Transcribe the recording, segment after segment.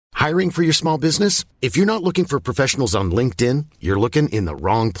Hiring for your small business? If you're not looking for professionals on LinkedIn, you're looking in the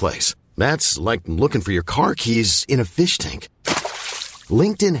wrong place. That's like looking for your car keys in a fish tank.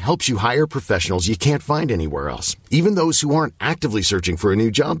 LinkedIn helps you hire professionals you can't find anywhere else, even those who aren't actively searching for a new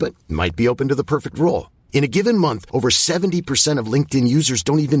job but might be open to the perfect role. In a given month, over 70% of LinkedIn users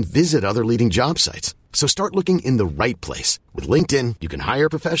don't even visit other leading job sites. So start looking in the right place. With LinkedIn, you can hire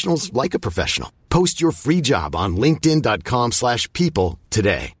professionals like a professional. Post your free job on linkedin.com/people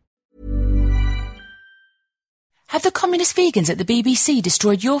today. Have the communist vegans at the BBC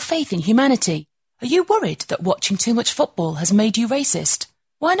destroyed your faith in humanity? Are you worried that watching too much football has made you racist?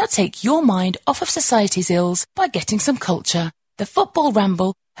 Why not take your mind off of society's ills by getting some culture? The Football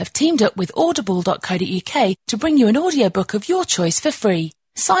Ramble have teamed up with audible.co.uk to bring you an audiobook of your choice for free.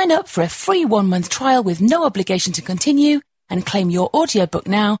 Sign up for a free 1-month trial with no obligation to continue and claim your audiobook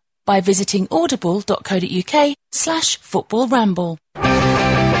now by visiting audible.co.uk/footballramble.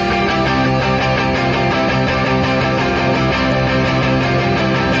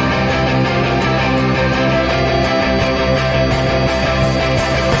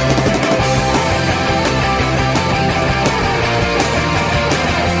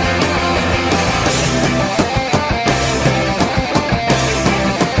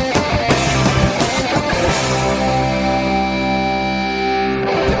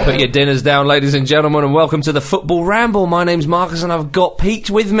 Put your dinners down, ladies and gentlemen, and welcome to the Football Ramble. My name's Marcus, and I've got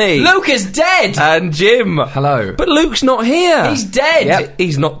Pete with me. Luke is dead! And Jim. Hello. But Luke's not here. He's dead! Yep,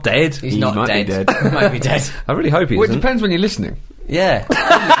 he's not dead. He's not might dead. be dead. He might be dead. I really hope he Well, it isn't. depends when you're listening. Yeah.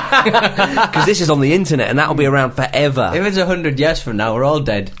 Because this is on the internet, and that'll be around forever. If it's 100 years from now, we're all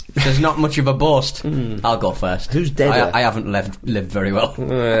dead. There's not much of a boast. I'll go first. Who's dead? I haven't lived very well.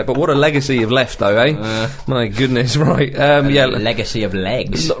 But what a legacy you've left, though, eh? My goodness, right. Yeah. Legacy of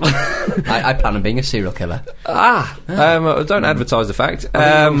legs. I plan on being a serial killer. Don't advertise the fact.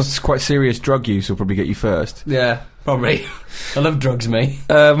 It's quite serious drug use will probably get you first. Yeah, probably. I love drugs, me.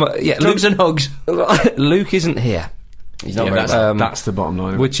 Yeah, Drugs and hugs. Luke isn't here. He's not Yeah, very that's the bottom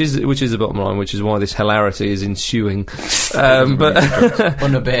line. Which is the bottom line, which is why this hilarity is ensuing. But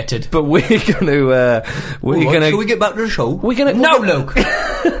unabated. but we're gonna Shall we get back to the show? No, Luke.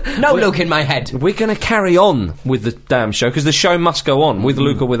 No Luke in my head. we're gonna carry on with the damn show because the show must go on with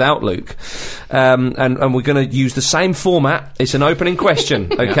Luke or without Luke, and we're gonna use the same format. It's an opening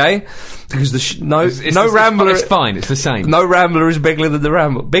question, okay? Because Rambler. It's fine. It's the same. No Rambler is bigger than the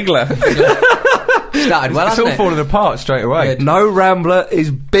Ramble. Bigler. Started well, It's all hasn't it? falling apart straight away. No Rambler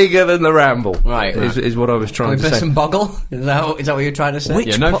is bigger than the Ramble. Right. Is what I was trying Can we to play say. some boggle? Is that what you're trying to say? Which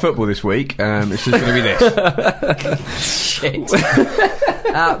Yeah, no football this week. It's just going to be this. Shit.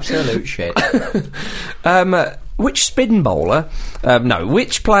 Absolute shit. Which spin bowler?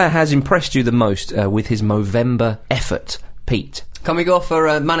 Which player has impressed you the most with his Movember effort, Pete? Can we go for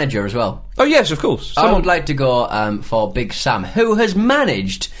a manager as well? Oh yes, of course. I would like to go for Big Sam, who has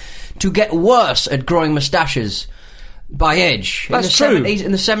managed to get worse at growing moustaches by age. That's true.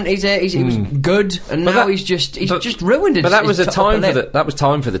 In the 70s, 80s, he was good, and now he's just ruined it. But that was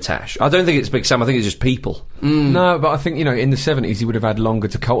time for the tash. I don't think it's Big Sam. I think it's just people. No, but I think, in the 70s he would have had longer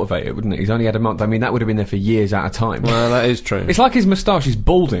to cultivate it, wouldn't he? He's only had a month. I mean, that would have been there for years at a time. Well, that is true. It's like his moustache is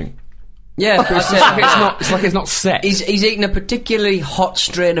balding. Yeah, It's like it's not set. He's eaten a particularly hot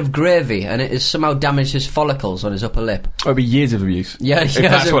strain of gravy, and it has somehow damaged his follicles on his upper lip. It'll be years of abuse. Yeah, if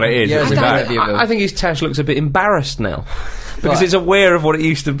that's what it is. Yeah, it's I think his tash looks a bit embarrassed now. Because it's aware of what it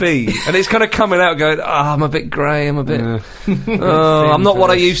used to be. And it's kind of coming out going, I'm a bit grey, I'm a bit... I'm not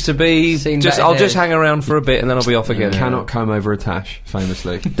what I used to be. I'll just hang around for a bit and then I'll be off again. Cannot comb over a tash,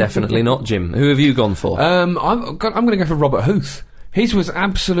 famously. Definitely not, Jim. Who have you gone for? I'm going to go for Robert Huth. His was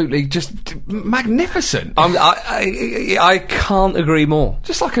absolutely just magnificent. I can't agree more.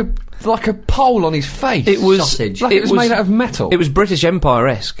 Just like a pole on his face. It was sausage. Like it was made out of metal. It was British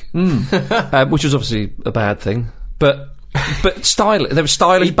Empire-esque, which was obviously a bad thing. But stylish. They were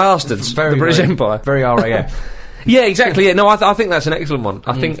stylish bastards. The British Empire, very RAF. Yeah, exactly. Yeah, no, I think that's an excellent one.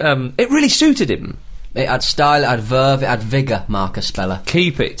 I think it really suited him. It had style, it had verve, it had vigour, Marcus Speller.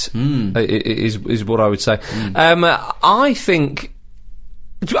 Keep it is what I would say. I think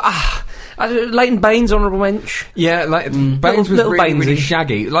Leighton Baines, honourable mensch. Yeah, Baines was little really Bainesy.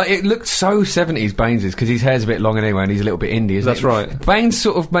 shaggy. It looked so 70s Baines's because his hair's a bit long anyway and he's a little bit indie, isn't That's it? right. Baines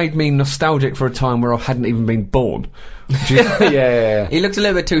sort of made me nostalgic for a time where I hadn't even been born. Yeah. He looked a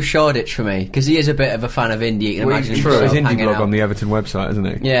little bit too Shoreditch for me, because he is a bit of a fan of indie. You can imagine He's himself indie hanging blog out. on the Everton website, isn't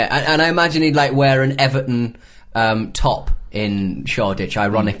he? Yeah, and I imagine he'd wear an Everton top in Shoreditch,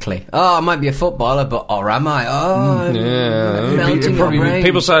 ironically. Oh, I might be a footballer, or am I? Oh, melting your brain.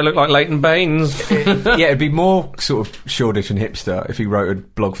 People say I look like Leighton Baines. It'd be more sort of Shoreditch and hipster if he wrote a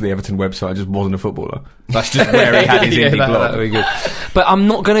blog for the Everton website and just wasn't a footballer. That's just where he had his indie blog. That would be good. But I'm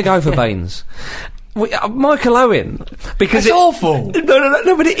not going to go for Baines. Michael Owen, because it's awful.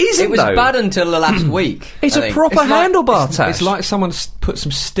 No, but it isn't. It was bad until the last week. It's a proper handlebar tash. It's like someone put some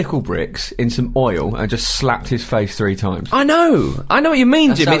stickle bricks in some oil and just slapped his face 3 times. I know what you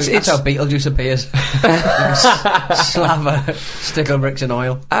mean, Jim. That's how Beetlejuice appears. Slava stickle bricks in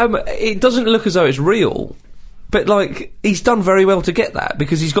oil. It doesn't look as though it's real. But, like, he's done very well to get that,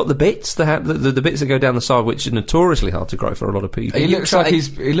 because he's got the bits, the bits that go down the side, which are notoriously hard to grow for a lot of people. He looks like he's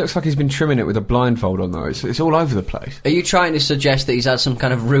been trimming it with a blindfold on, though. It's all over the place. Are you trying to suggest that he's had some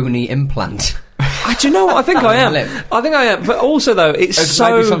kind of Rooney implant? Do you know what? I think I am. I think I am. But also, though, it's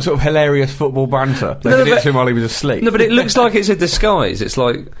maybe some sort of hilarious football banter. They did it to him while he was asleep. No, but it looks like it's a disguise. It's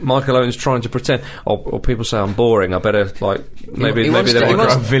like Michael Owen's trying to pretend. Or people say I'm boring. I better, like, maybe they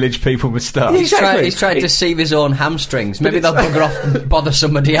want a village people moustache. Exactly. He's trying to deceive his own hamstrings. Maybe they'll bugger off and bother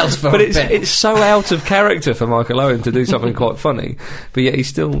somebody else for a bit. But it's so out of character for Michael Owen to do something quite funny. But yet he's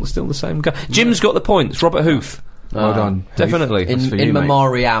still the same guy. Jim's got the points. Robert Huth. Well done. Definitely. In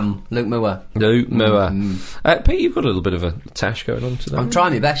memoriam, Luke Moore. Pete, you've got a little bit of a tash going on today. I'm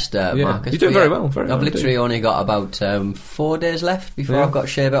trying my best, Marcus. You're doing very well. I've literally only got about 4 days left before I've got to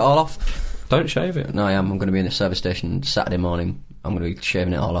shave it all off. Don't shave it. No, I am. I'm going to be in the service station Saturday morning. I'm going to be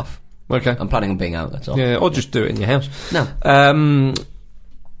shaving it all off. Okay. I'm planning on being out, that's all. Yeah, or just do it in your house. No.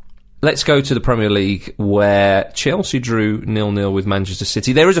 Let's go to the Premier League, where Chelsea drew 0-0 with Manchester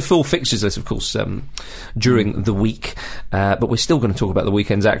City. There is a full fixtures list, of course, during the week, but we're still going to talk about the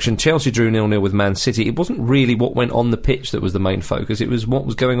weekend's action. Chelsea drew 0-0 with Man City. It wasn't really what went on the pitch that was the main focus. It was what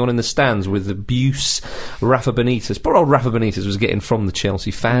was going on in the stands with abuse. Rafa Benitez. Poor old Rafa Benitez was getting from the Chelsea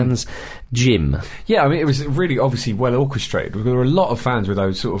fans. Jim. Yeah, I mean, it was really obviously well orchestrated. There were a lot of fans with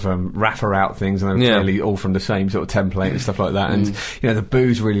those sort of Rafa out things, and they were clearly all from the same sort of template and stuff like that. And, you know, the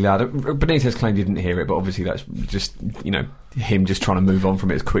boo's really loud. Benitez claimed he didn't hear it, but obviously that's just, you know, him just trying to move on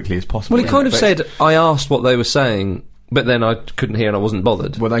from it as quickly as possible. Well, he kind of said, I asked what they were saying, but then I couldn't hear and I wasn't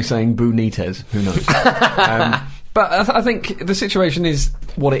bothered. Were they saying Boo Benitez? Who knows? But I think the situation is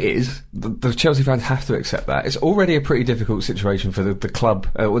what it is. The Chelsea fans have to accept that. It's already a pretty difficult situation for the club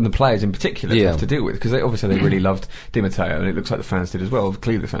and the players in particular to have to deal with, because they really loved Di Matteo, and it looks like the fans did as well.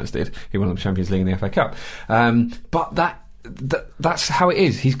 Clearly the fans did. He won the Champions League and the FA Cup. But that's how it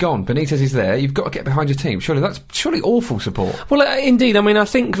is. He's gone. Benitez is there. You've got to get behind your team. Surely that's awful support. Well, indeed. I mean, I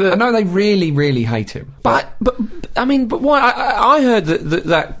think that I know they really, really hate him. But why? I heard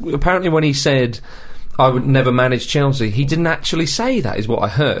that apparently when he said I would never manage Chelsea, he didn't actually say that, is what I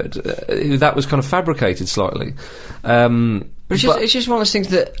heard. That was kind of fabricated slightly. It's just one of those things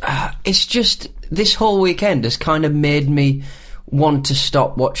that it's just this whole weekend has kind of made me want to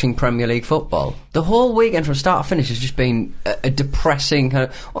stop watching Premier League football. The whole weekend from start to finish has just been a depressing kind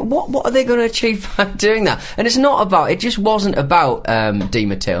of, what are they going to achieve by doing that? And it just wasn't about Di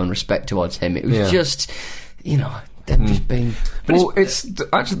Matteo and respect towards him. It was just, you know, them just being... Well, I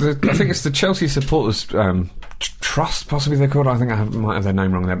think it's the Chelsea supporters Trust, possibly they're called. I think I might have their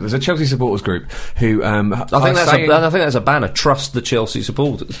name wrong there. But there's a Chelsea supporters group who I think that's a banner. Trust the Chelsea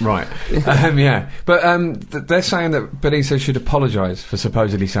supporters. Right. Yeah. But they're saying that Benitez should apologise for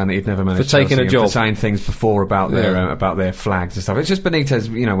supposedly saying that he'd never managed for taking Chelsea a job, for saying things before about their flags and stuff. It's just Benitez,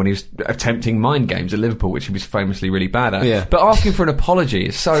 you know, when he was attempting mind games at Liverpool, which he was famously really bad at. Yeah. But asking for an apology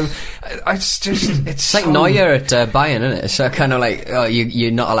is so. It's like Neuer at Bayern, isn't it? It's kind of like, oh,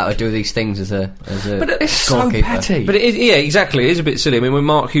 you're not allowed to do these things as a. But it's so petty. But it is, yeah, exactly. It is a bit silly. I mean, when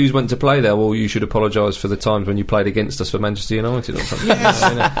Mark Hughes went to play there, well, you should apologise for the times when you played against us for Manchester United or something.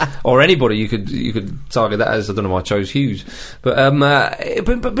 Yes. Or anybody you could target that as. I don't know why I chose Hughes, but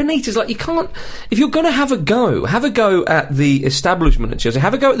Benitez, like, you can't. If you're going to have a go at the establishment at Chelsea.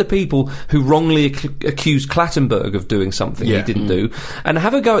 Have a go at the people who wrongly accused Clattenburg of doing something he didn't do, and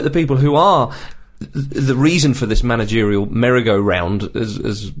have a go at the people who are the reason for this managerial merry-go-round,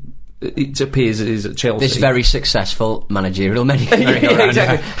 as it appears it is at Chelsea. This very successful managerial merry-go-round. Yeah,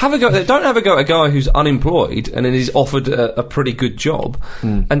 exactly. Have a go. Don't have a go at a guy who's unemployed and then is offered a pretty good job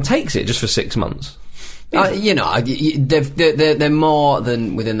and takes it just for 6 months. You know, they're more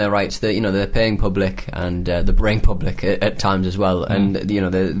than within their rights. They're paying public and they're braying public at times as well, and you know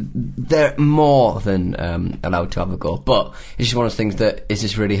they're more than allowed to have a go. But it's just one of those things that, is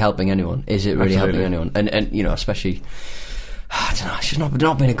this really helping anyone? Is it really helping anyone? And you know, especially I don't know. It's just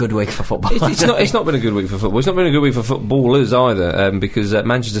not been a good week for football. It's not been a good week for football. It's not been a good week for footballers either, because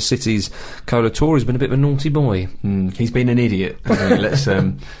Manchester City's Kolo Touré has been a bit of a naughty boy. He's been an idiot. Let's.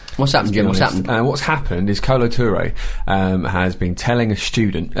 What's happened, Jim? What's happened? What's happened is Kolo Touré has been telling a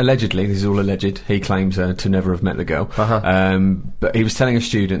student, allegedly, this is all alleged, he claims to never have met the girl, but he was telling a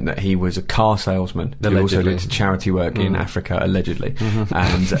student that he was a car salesman who also did charity work in Africa, allegedly,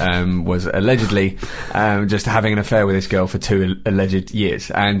 and was allegedly just having an affair with this girl for 2 alleged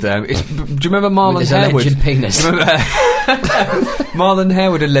years. And do you remember Marlon Harewood? Alleged penis. Marlon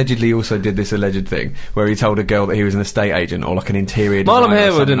Harewood allegedly also did this alleged thing where he told a girl that he was an estate agent or like an interior designer. Marlon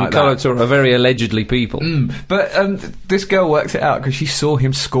Harewood and like Kolo Touré are very allegedly people. But this girl worked it out because she saw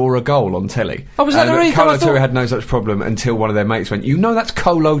him score a goal on telly. Oh, was that the reason? Kolo Touré had no such problem until one of their mates went, that's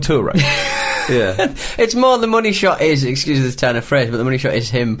Kolo Touré. Yeah. It's more the money shot is, excuse this turn of phrase, but the money shot is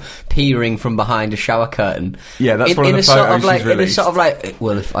him peering from behind a shower curtain. Yeah, that's one of the photos she's released. In a sort of like,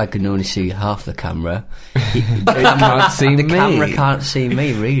 well, if I can only see half the camera, the camera can't see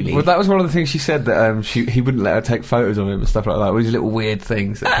me, really. Well, that was one of the things she said, that he wouldn't let her take photos of him and stuff like that. All these little weird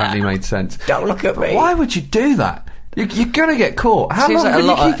things that apparently made sense. Don't look at me. Why would you do that? You're gonna get caught. How long can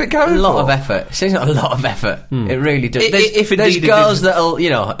you keep it going for? A lot of effort. Seems like a lot of effort. It really does. There's girls that'll,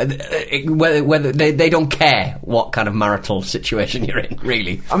 whether they don't care what kind of marital situation you're in,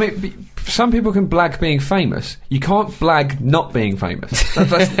 really. I mean, some people can blag being famous. You can't blag not being famous.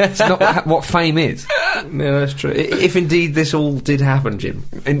 That's not what fame is. Yeah, that's true. If indeed this all did happen, Jim.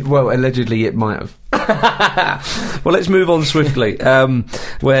 Well, allegedly it might have. Well, let's move on swiftly.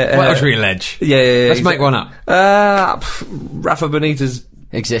 What else we allege? Yeah. Let's make one up. Rafa Benitez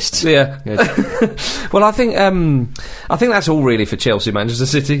exists. Yeah. Well, I think that's all really for Chelsea, Manchester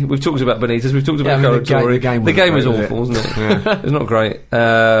City. We've talked about Benitez. We've talked about Kolo Touré. The game was awful, wasn't it? Yeah. It's not great.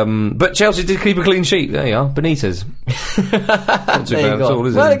 But Chelsea did keep a clean sheet. There you are, Benitez. Not too bad at all,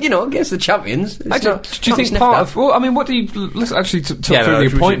 is it? Well, against the champions. Do you think part of? Well, I mean, what do you? Let's actually talk through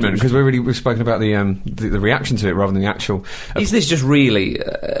the appointment, because we've spoken about the reaction to it rather than the actual. Is this just really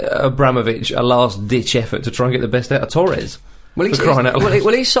Abramovich a last ditch effort to try and get the best out of Torres? Well,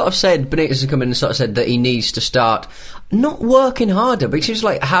 he sort of said, Benitez has come in and sort of said that he needs to start not working harder, but he seems to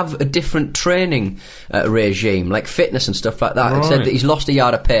like have a different training regime, like fitness and stuff like that. Right. He said that he's lost a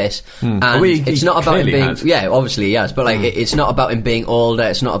yard of pace, and it's not about him being. Has. Yeah, obviously he has, but like it's not about him being older.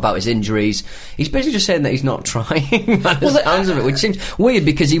 It's not about his injuries. He's basically just saying that he's not trying. By the sounds of it, which seems weird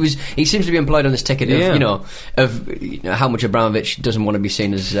because he seems to be employed on this ticket of how much Abramovich doesn't want to be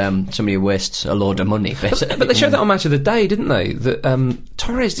seen as somebody who wastes a load of money. But they showed that on Match of the Day, didn't they? That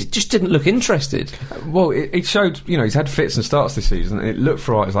Torres just didn't look interested. Well, it showed, he's had fits and starts this season. It looked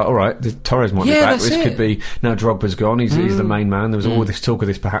for right. It's like, all right, Torres might be back. This could be, now Drogba's gone, he's the main man. There was all this talk of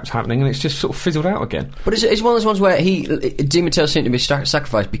this perhaps happening, and it's just sort of fizzled out again. But it's one of those ones where Di Matteo seemed to be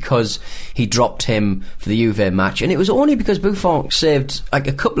sacrificed because he dropped him for the Juve match, and it was only because Buffon saved like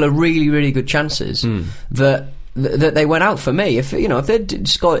a couple of really, really good chances that they went out for me. If they'd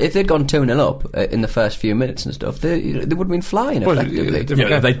gone 2-0 up in the first few minutes and stuff, they would have been flying effectively.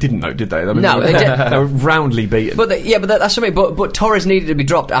 They didn't though, did they? I mean, no, they didn't. They were roundly beaten. But that's something. But Torres needed to be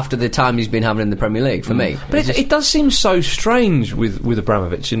dropped after the time he's been having in the Premier League for me. But it does seem so strange with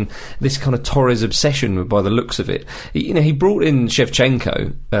Abramovich and this kind of Torres obsession by the looks of it. He brought in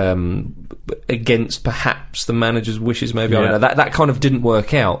Shevchenko against perhaps the manager's wishes. Maybe I don't know. That kind of didn't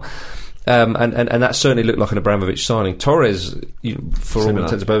work out. And that certainly looked like an Abramovich signing. Torres, for all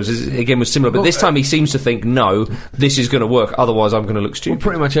intents and purposes, again was similar, but this time he seems to think, no, this is going to work. Otherwise, I'm going to look stupid. Well,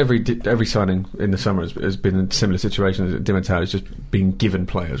 pretty much every signing in the summer has been in a similar situation. As Di Matteo has just been given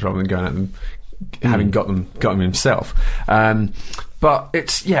players rather than going out and having got them himself. But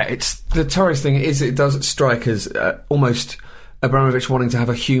it's the Torres thing. It does strike as almost Abramovich wanting to have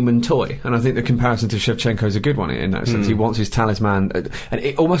a human toy, and I think the comparison to Shevchenko is a good one in that sense. He wants his talisman, and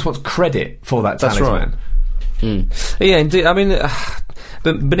it almost wants credit for that talisman. That's right. Yeah, indeed. I mean,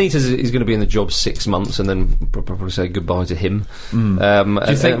 but Benitez is going to be in the job 6 months, and then probably say goodbye to him. Do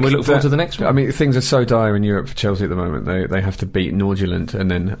you think we look forward to the next one? I mean, things are so dire in Europe for Chelsea at the moment. They have to beat Nordsjælland and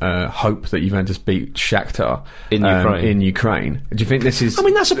then hope that Juventus beat Shakhtar in Ukraine. Do you think this is? I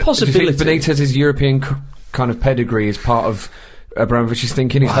mean, that's a possibility. Do you think Benitez's European kind of pedigree is part of Abramovich is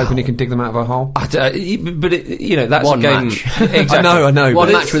thinking he's hoping he can dig them out of a hole? But that's one a game. Match. Exactly. I know. One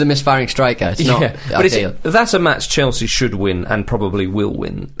match with a misfiring striker. It's not ideal. That's a match Chelsea should win and probably will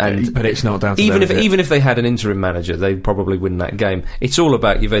win. But it's not down to even if they had an interim manager, they'd probably win that game. It's all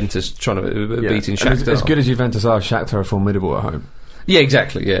about Juventus trying to beating Shakhtar. As good as Juventus are, Shakhtar are formidable at home. Yeah,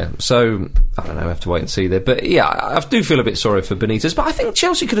 exactly, yeah. So, I don't know, I have to wait and see there. But, yeah, I do feel a bit sorry for Benitez, but I think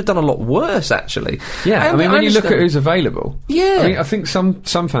Chelsea could have done a lot worse, actually. Yeah, when you look at who's available... Yeah. I mean, I think some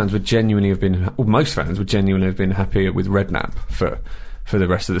fans would genuinely have been... Well, most fans would genuinely have been happier with Redknapp for the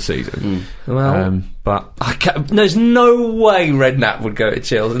rest of the season. Well... But there's no way Redknapp would go to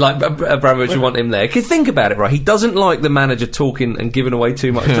Chelsea. Like, Abramovich would want him there. Because think about it, right? He doesn't like the manager talking and giving away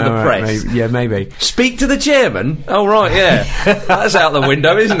too much to the press. Maybe. Speak to the chairman? Oh, right, yeah. That's out the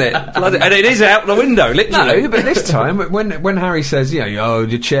window, isn't it? And it is out the window, literally. No, but this time, when Harry says,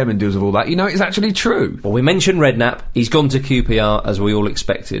 the chairman deals with all that, it's actually true. Well, we mentioned Redknapp. He's gone to QPR, as we all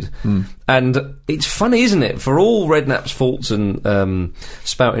expected. And it's funny, isn't it? For all Redknapp's faults and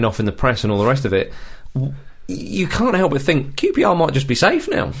spouting off in the press and all the rest of it, you can't help but think QPR might just be safe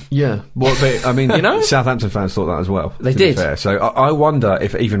now. Yeah, well, Southampton fans thought that as well. They did. Be fair. So I wonder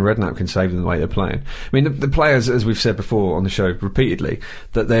if even Redknapp can save them the way they're playing. I mean, the players, as we've said before on the show repeatedly,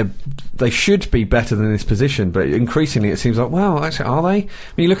 that they should be better than this position, but increasingly it seems like, well, actually, are they? I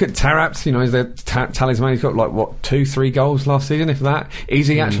mean, you look at Taarabt, is their talisman? He's got 2-3 goals last season, if that. Is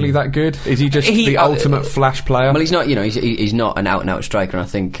he actually that good? Is he just the ultimate flash player? Well, he's not. He's not an out-and-out striker. And I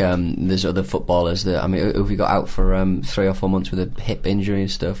think there's other footballers that. I mean, who have we got out for 3 or 4 months with a hip injury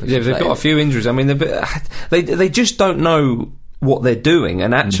and stuff? Yeah, they've got a few injuries. I mean, they just don't know what they're doing.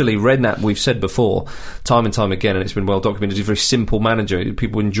 And actually, Redknapp, we've said before, time and time again, and it's been well documented, he's a very simple manager.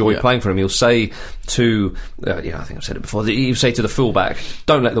 People enjoy playing for him. He'll say to, I think I've said it before, he'll say to the fullback,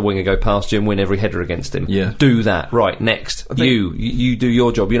 don't let the winger go past you and win every header against him. Yeah. Do that. Right, next. You do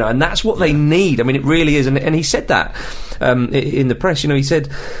your job, and that's what they need. I mean, it really is. And he said that in the press. He said,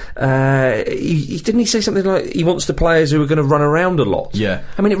 didn't he say something like he wants the players who are going to run around a lot? Yeah.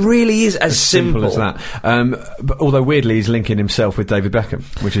 I mean, it really is as simple as that. But although weirdly, he's linking himself with David Beckham,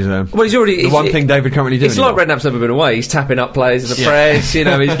 which is the one thing David currently doing. It's like Redknapp's never been away. He's tapping up players in the press. He's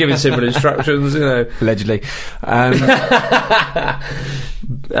giving simple instructions. Allegedly. But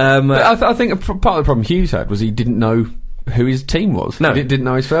I think part of the problem Hughes had was he didn't know who his team was. No. He didn't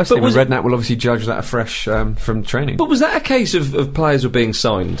know his first team. And Redknapp will obviously judge that afresh from training. But was that a case of players were being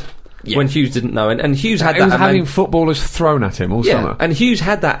signed? Yeah. When Hughes didn't know, and Hughes had that. He was having footballers thrown at him all summer. And Hughes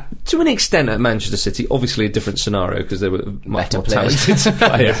had that to an extent at Manchester City. Obviously, a different scenario because they were much more talented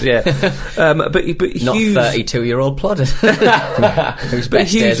players. But Hughes, not 32-year-old plodder whose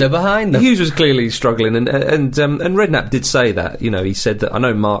best days are behind them. Hughes was clearly struggling, and Redknapp did say that. He said that I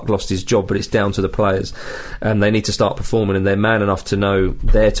know Mark lost his job, but it's down to the players, and they need to start performing, and they're man enough to know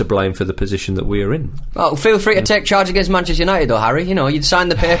they're to blame for the position that we are in. Oh, feel free to take charge against Manchester United, though, Harry. You'd sign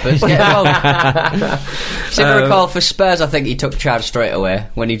the papers. Similar call for Spurs. I think he took charge straight away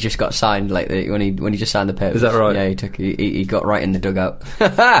when he just got signed. When he just signed the papers. Is that right? Yeah, he got right in the dugout.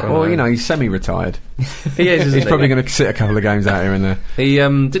 Well, he's semi-retired. He is. He's probably going to sit a couple of games out here and there. He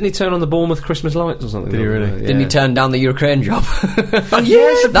didn't he turn on the Bournemouth Christmas lights or something? Did he really? Yeah. Didn't he turn down the Ukraine job?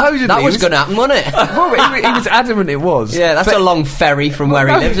 Supposedly that was going to happen, wasn't it? Well, he was adamant it was. Yeah, that's a long ferry from where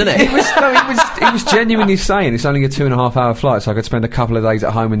he lives, isn't it? He was genuinely saying it's only a 2.5-hour flight, so I could spend a couple of days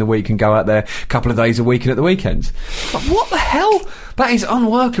at home in the week and go out there a couple of days a week and at the weekends. But what the hell? That is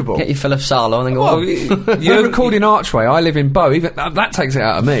unworkable. Get your fill of Salo and then go on. You're recording Archway. I live in Bow. Even that takes it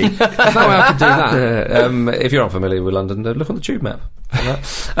out of me. There's no way I could do that. If you're unfamiliar with London, look on the tube map.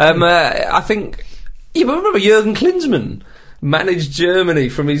 I think. Yeah, but remember Jürgen Klinsmann managed Germany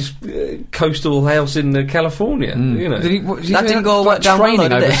from his coastal house in California. That didn't go down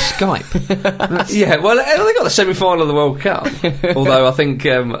training over Skype. Yeah, well, they got the semi-final of the World Cup. Although I think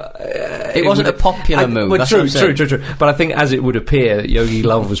it wasn't a popular move. Well, true. But I think, as it would appear, Yogi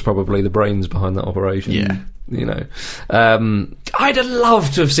Löw was probably the brains behind that operation. Yeah. I'd have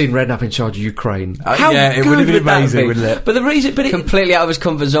loved to have seen Redknapp in charge of Ukraine. It would have been amazing, wouldn't it? But the reason, completely out of his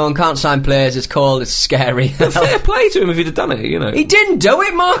comfort zone, can't sign players. It's cold. It's scary. Fair play to him if he'd have done it. He didn't do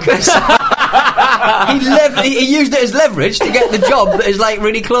it, Marcus. He used it as leverage to get the job that is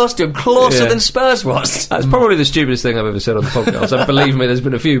really close to him, closer than Spurs was. That's probably the stupidest thing I've ever said on the podcast. And believe me, there's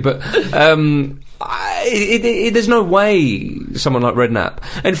been a few, but there's no way someone like Redknapp.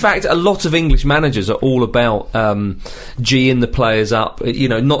 In fact, a lot of English managers are all about G-ing the players up.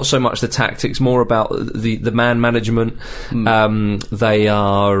 Not so much the tactics, more about the man management. They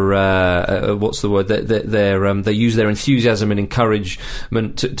are what's the word? They use their enthusiasm and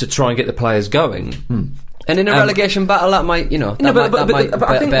encouragement to try and get the players going. And in a relegation battle, that might, but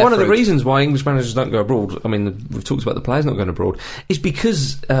I think one of the reasons why English managers don't go abroad, I mean, we've talked about the players not going abroad, is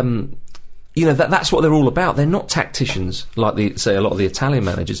because that's what they're all about. They're not tacticians like say a lot of the Italian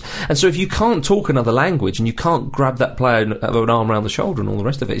managers. And so if you can't talk another language and you can't grab that player with an arm around the shoulder and all the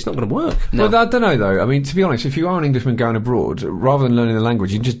rest of it, it's not going to work. No. Well, I don't know though. I mean, to be honest, if you are an Englishman going abroad, rather than learning the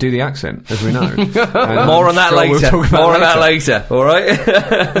language, you can just do the accent, as we know. More on that later. More on that later. All right,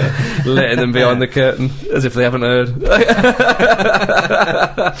 letting them behind the curtain as if they haven't heard.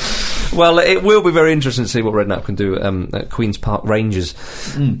 Well, it will be very interesting to see what Redknapp can do at Queen's Park Rangers.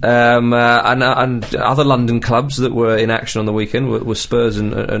 And other London clubs that were in action on the weekend were Spurs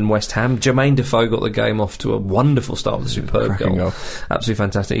and West Ham. Jermaine Defoe got the game off to a wonderful start with a superb goal. Absolutely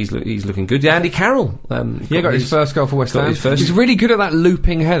fantastic. He's looking good. Yeah, Andy Carroll. Got his first goal for West Ham. He's really good at that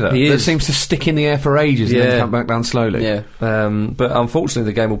looping header. That seems to stick in the air for ages and then come back down slowly. Yeah. But unfortunately,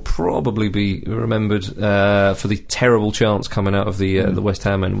 the game will probably be remembered for the terrible chance coming out of the West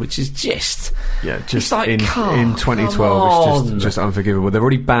Ham end, which is just like, in 2012, it's just unforgivable. They've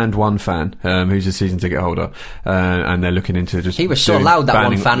already banned one fan who's a season ticket holder, and they're looking into just. He was so loud, that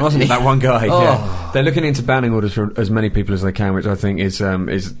one fan, wasn't he? That one guy. Yeah. They're looking into banning orders for as many people as they can, which I think is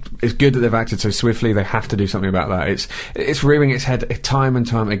good that they've acted so swiftly. They have to do something about that. It's rearing its head time and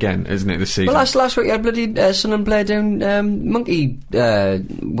time again, isn't it? This season. Well, last week you had bloody Sunderland player doing monkey.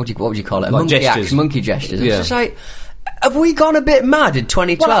 What would you call it? Like gestures. Monkey gestures. It's just like. Have we gone a bit mad in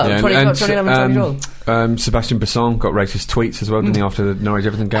 2012? 2011. Sebastian Besson got racist tweets as well, didn't he, after the Norwich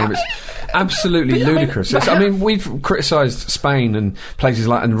Everton game? It's absolutely ludicrous. I mean, we've criticised Spain and places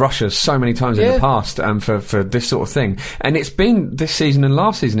like and Russia so many times in the past for this sort of thing, and it's been this season and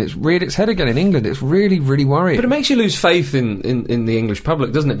last season. It's reared its head again in England. It's really, really worrying. But it makes you lose faith in the English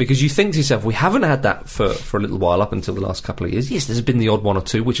public, doesn't it? Because you think to yourself, we haven't had that for a little while up until the last couple of years. Yes, there's been the odd one or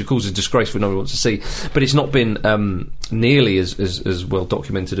two, which of course is disgraceful. Nobody wants to see, but it's not been nearly as well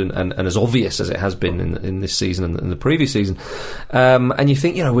documented and as obvious as it has been in this season and the previous season. And you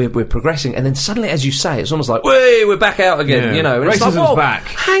think, we're progressing, and then suddenly, as you say, it's almost like, "Wait, we're back out again." And racism's it's like, back.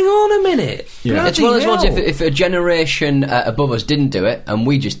 Hang on a minute. Yeah. It's one of those ones. If a generation above us didn't do it and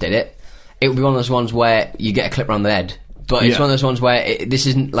we just did it, it would be one of those ones where you get a clip around the head. But it's one of those ones where this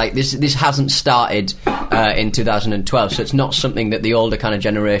isn't like this hasn't started in 2012, so it's not something that the older kind of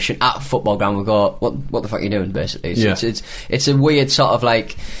generation at football ground will go, what the fuck are you doing, basically. It's a weird sort of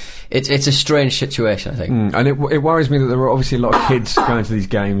like it's a strange situation, I think. And it worries me that there are obviously a lot of kids going to these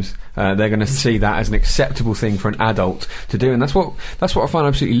games. They're going to see that as an acceptable thing for an adult to do, and that's what I find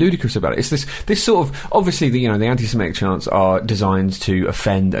absolutely ludicrous about it. It's this sort of, obviously the anti-Semitic chants are designed to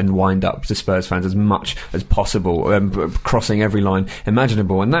offend and wind up the Spurs fans as much as possible, crossing every line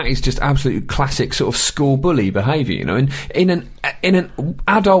imaginable, and that is just absolute classic sort of school bully behaviour. In an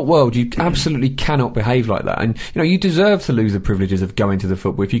adult world, you absolutely cannot behave like that, and you deserve to lose the privileges of going to the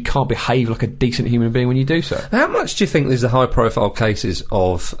football if you can't behave like a decent human being when you do so. How much do you think there's the high-profile cases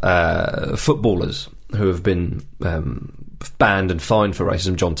of footballers who have been banned and fined for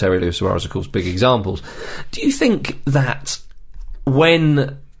racism? John Terry, Luis Suarez, of course, big examples. Do you think that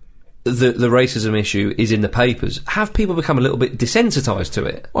when the racism issue is in the papers, have people become a little bit desensitised to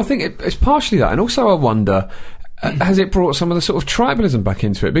it? Well, I think it's partially that, and also I wonder, has it brought some of the sort of tribalism back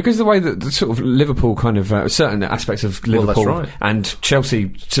into it? Because the way that the sort of Liverpool kind of certain aspects of Liverpool and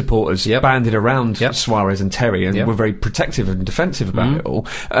Chelsea supporters banded around Suarez and Terry and were very protective and defensive about it all.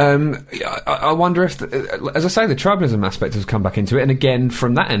 I wonder if, as I say, the tribalism aspect has come back into it, and again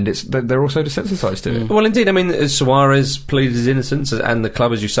from that end, they're also desensitised to it. Well, indeed. I mean, Suarez pleaded his innocence, and the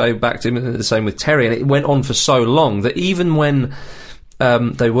club, as you say, backed him. And the same with Terry, and it went on for so long that even when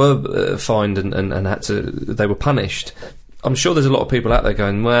they were fined and they were punished, I'm sure there's a lot of people out there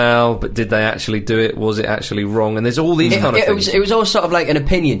going, well, but did they actually do it? Was it actually wrong? And there's all these kind of things. It was all sort of like an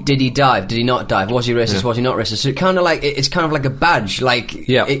opinion. Did he dive? Did he not dive? Was he racist? Was he not racist? So it's kind of like a badge.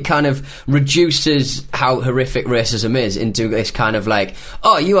 It kind of reduces how horrific racism is into this kind of like,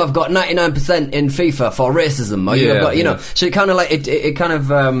 oh, you have got 99% in FIFA for racism, or you have got, So it kind of like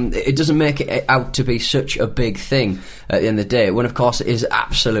it doesn't make it out to be such a big thing at the end of the day, when of course it is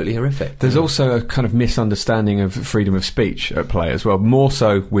absolutely horrific. There's also a kind of misunderstanding of freedom of speech at play as well, more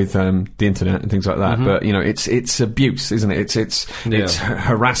so with the internet and things like that. But it's abuse, isn't it? It's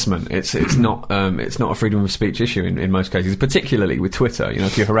harassment. It's not a freedom of speech issue in most cases, particularly with Twitter.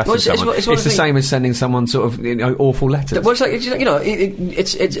 If you're harassing someone, it's the same as sending someone sort of awful letters. Well, it's like it's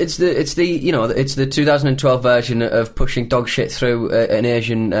the 2012 version of pushing dog shit through an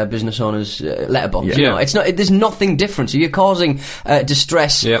Asian business owner's letterbox. It's not. There's nothing different. So you're causing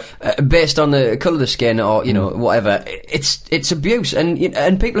distress based on the colour of the skin or whatever. It's abuse,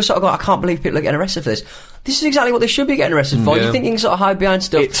 and people are sort of going, I can't believe people are getting arrested for this. This is exactly what they should be getting arrested for. You think you can sort of hide behind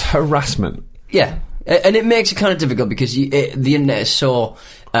stuff? It's harassment. Yeah. And it makes it kind of difficult because the internet is so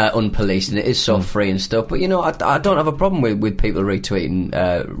unpoliced and it is so free and stuff. But, you know, I don't have a problem with people retweeting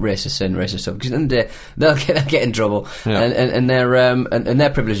racist stuff, because at the end of the day, they'll get in trouble, and their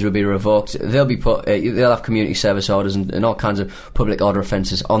privileges will be revoked. They'll be they'll have community service orders and all kinds of public order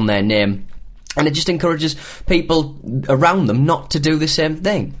offences on their name. And it just encourages people around them not to do the same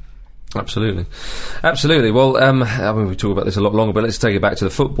thing. Absolutely. Well, I mean, we talk about this a lot longer, but let's take it back to the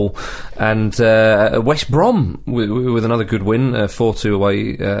football. And West Brom with another good win, 4-2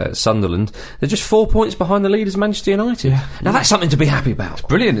 away Sunderland. They're just 4 points behind the leaders, Manchester United. Yeah. Now that's something to be happy about. It's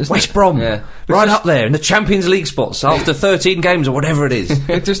brilliant, isn't West Brom, right up there in the Champions League spots after 13 games or whatever it is.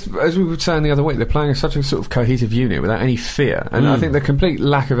 It just, as we were saying the other week, they're playing such a sort of cohesive unit without any fear, and I think the complete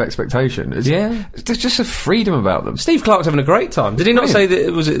lack of expectation there's just a freedom about them. Steve Clarke's having a great time. Did he not say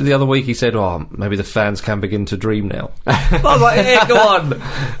that? Was it the other week he said, maybe the fans can begin to dream now? I was like, yeah, go on.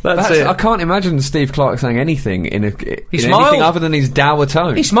 That's it. I can't imagine Steve Clarke saying anything in anything other than his dour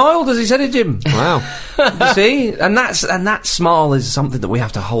tone. He smiled as he said it, Jim. Wow. You see? And that smile is something that we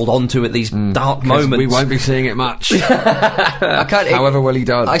have to hold on to at these dark moments. We won't be seeing it much. I can't. However well he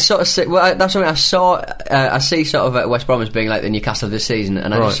does. I sort of see, that's something I saw. I see sort of West Brom as being like the Newcastle of this season,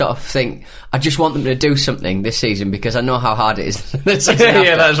 and I just sort of think I just want them to do something this season, because I know how hard it is.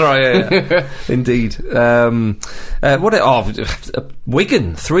 Yeah, that's right. Yeah. Indeed.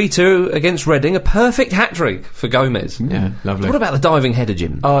 Wigan 3-2 against Reading, a perfect hat-trick for Gomez. Yeah, lovely. What about the diving header,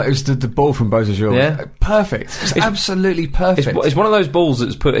 Jim? Oh, it was the ball from Bozajul. Yeah, perfect. It's absolutely perfect. It's one of those balls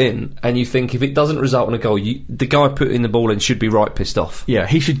that's put in, and you think if it doesn't result in a goal, the guy putting the ball in should be right pissed off. Yeah,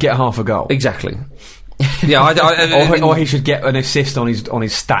 he should get half a goal. Exactly. Yeah, or he should get an assist on his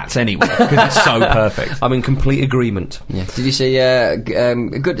stats anyway, because it's so perfect. I'm in complete agreement. Yeah. Did you see?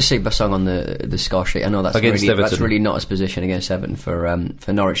 Good to see Bassong on the score sheet. I know that's really not his position against Everton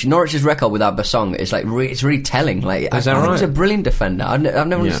for Norwich. Norwich's record without Bassong is like it's really telling. Like, I think he's a brilliant defender. I've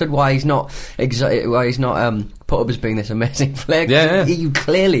never understood why he's not put up as being this amazing player. Yeah. He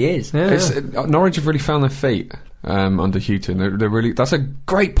clearly is. Yeah. Norwich have really found their feet. Under Houghton, they're really. That's a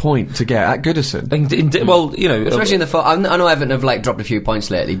great point to get at Goodison. Well, you know, especially in the. I know Everton have dropped a few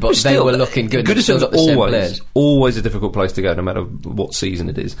points lately, but they were looking good. Goodison's always a difficult place to go, no matter what season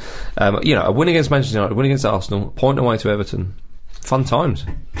it is. You know, a win against Manchester United, a win against Arsenal, point away to Everton. Fun times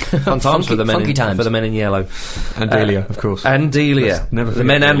for the men in yellow, and Delia, of course, and Delia, the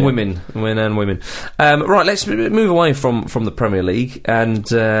men and women. Right, let's move away from the Premier League, and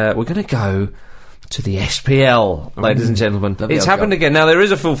we're going to go to the SPL, ladies and gentlemen. It's happened again. Now, there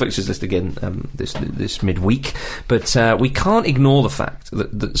is a full fixtures list again this midweek, but we can't ignore the fact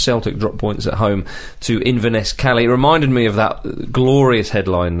that Celtic dropped points at home to Inverness Cali. It reminded me of that glorious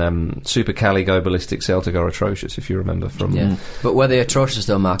headline, Super Cali go ballistic, Celtic are atrocious, if you remember from... Yeah. But were they atrocious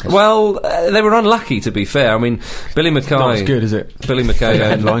though, Marcus? Well, they were unlucky, to be fair. I mean, Billy Mackay... Not as good, is it? Billy Mackay...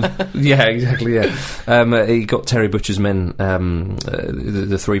 headline. Yeah, exactly, yeah. He got Terry Butcher's men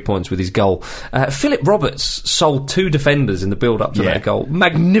the 3 points with his goal. Philip Roberts sold two defenders in the build-up to that goal.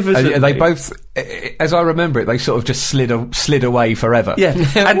 Magnificent. They both, as I remember it, they sort of just slid away forever. Yeah,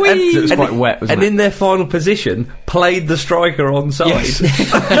 and it was quite wet, wasn't it? And in their final position, played the striker on side. Yes.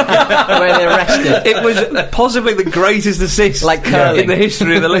 Where they rested. It was possibly the greatest assist like curling in the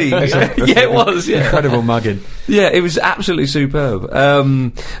history of the league. Yeah, it was. Yeah. Incredible mugging. Yeah, it was absolutely superb.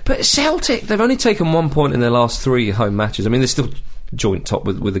 But Celtic, they've only taken 1 point in their last 3 home matches. I mean, they're still joint top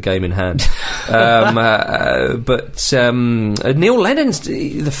with the game in hand. But Neil Lennon's,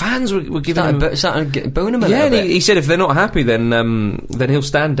 the fans were giving him... booing him a little bit. He said if they're not happy, then he'll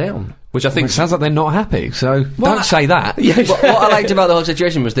stand down. Which I think... It sounds like they're not happy, so don't say that. Yeah. What I liked about the whole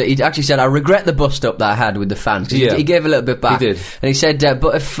situation was that he actually said, I regret the bust-up that I had with the fans. He gave a little bit back. He did. And he said,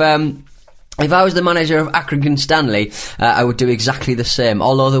 but if I was the manager of Accrington Stanley, I would do exactly the same.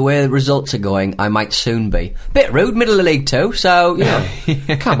 Although the way the results are going, I might soon be. Bit rude, middle of the league too, so, you know,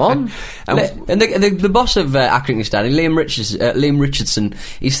 come on. And the boss of Accrington Stanley, Liam Richardson,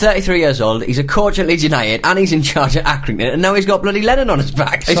 he's 33 years old, he's a coach at Leeds United, and he's in charge at Accrington, and now he's got bloody Lennon on his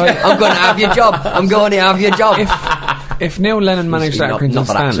back. So I'm going to have your job. I'm going to have your job. If Neil Lennon managed Accrington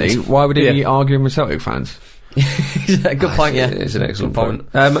Stanley, why would he be arguing with Celtic fans? Good point, yeah. It's an excellent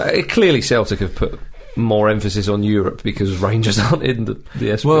point. Clearly Celtic have put more emphasis on Europe because Rangers aren't in the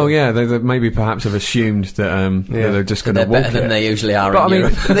SPL. Well, yeah, they maybe perhaps have assumed that they're just going to walk better than they usually are. But in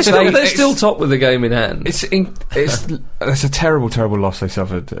Europe. They're still top with the game in hand. It's a terrible loss they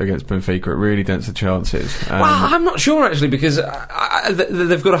suffered against Benfica. It really dents the chances. Well, I'm not sure actually, because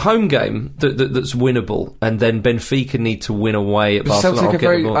they've got a home game that's winnable, and then Benfica need to win away at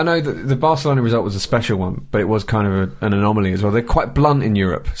Barcelona. I know that the Barcelona result was a special one, but it was kind of an anomaly as well. They're quite blunt in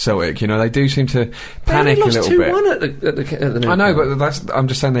Europe, Celtic. You know, they do seem to panic a little bit. 2-1 at the I know, but I'm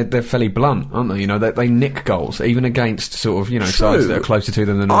just saying they're fairly blunt, aren't they? You know, they nick goals even against sort of sides that are closer to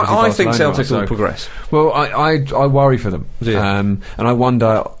them than I think Celtic will progress. Well, I worry for them, and I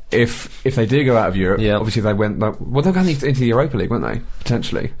wonder if they do go out of Europe. Obviously they went. Well, they're going into the Europa League, weren't they?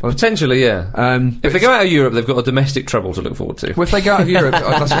 Potentially, yeah. If they go out of Europe, they've got a domestic trouble to look forward to. Well, if they go out of Europe,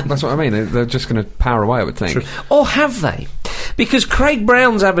 that's what I mean. They're just going to power away, I would think. True. Or have they? Because Craig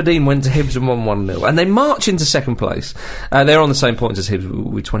Brown's Aberdeen went to Hibs and won 1-0, and they march into second place. They're on the same points as Hibs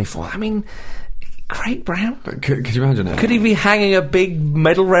with 24. I mean, Craig Brown? Could you imagine it? Could he be hanging a big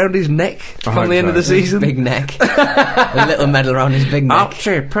medal round his neck come the end of the season? Big neck. A little medal round his big neck.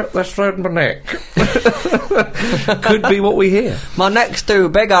 Archie, put this round my neck. Could be what we hear. My neck's too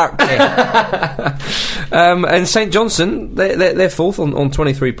big, Archie. And St Johnstone, they're fourth on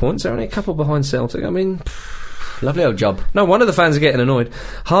 23 points. They're only a couple behind Celtic. I mean, lovely old job. No wonder the fans are getting annoyed.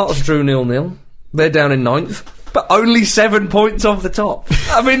 Hearts drew 0-0. They're down in 9th. But only 7 points off the top.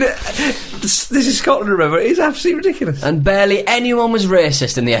 I mean, this is Scotland, remember? It's absolutely ridiculous. And barely anyone was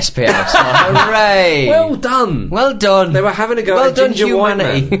racist in the SPL, so hooray! Well done. Well done. They were having a go well at done, Ginger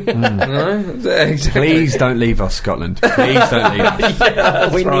humanity. No? Exactly. Please don't leave us, Scotland. Please don't leave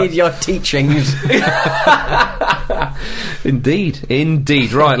us. We need your teachings.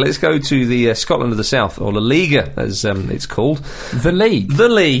 Indeed. Right, let's go to the Scotland of the South, or La Liga, as it's called. The League. The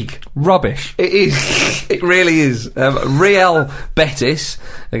League. Rubbish. It is. It really is. Real Betis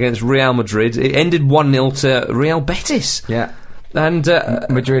against Real Madrid. It ended 1-0 to Real Betis. Yeah. And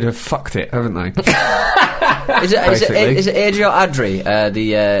Madrid have fucked it, haven't they? Is it Adrian Adri,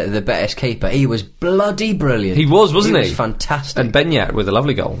 the Betis keeper? He was bloody brilliant. He was, wasn't he? He was fantastic. And Benyat with a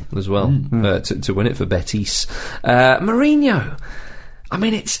lovely goal as well to win it for Betis. Mourinho. I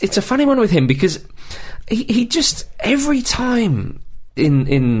mean, it's a funny one with him because he just every time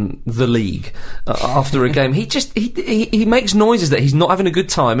in the league after a game he makes noises that he's not having a good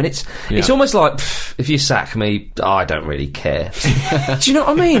time, and it's almost like, if you sack me, I don't really care. Do you know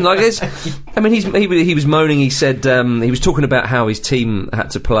what I mean? Like, he was moaning. He said he was talking about how his team had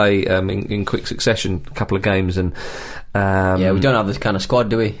to play in quick succession a couple of games, and we don't have this kind of squad,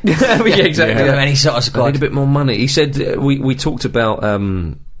 do we? Yeah, exactly. We don't have any sort of squad. I need a bit more money. He said we talked about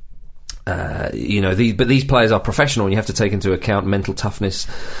but these players are professional, and you have to take into account mental toughness,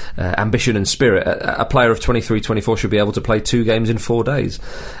 ambition and spirit. A player of 23, 24 should be able to play 2 games in 4 days.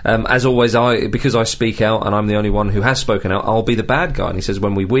 As always, because I speak out and I'm the only one who has spoken out, I'll be the bad guy. And he says,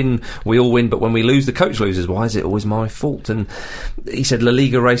 when we win, we all win, but when we lose, the coach loses. Why is it always my fault? And he said, La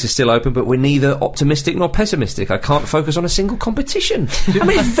Liga race is still open, but we're neither optimistic nor pessimistic. I can't focus on a single competition. I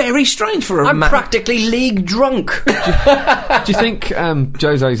mean, it's very strange for I'm practically league drunk. Do you think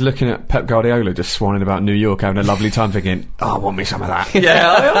Jose's looking at Pep Guardiola just swanning about New York, having a lovely time, thinking, I want me some of that.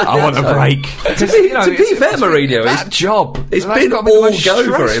 Yeah, I want a break. To be fair, Mourinho, that job, it's been all go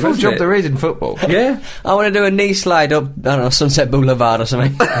for him, hasn't job it? there is in football. Yeah. I want to do a knee slide up, I don't know, Sunset Boulevard or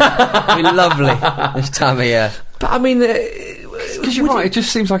something. It'd be lovely this time of year. But I mean, because you're right, it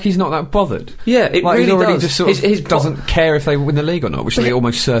just seems like he's not that bothered. Yeah, it like really he already does. Just sort of doesn't care if they win the league or not, which they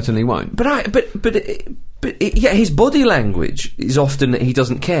almost certainly won't. But his body language is often that he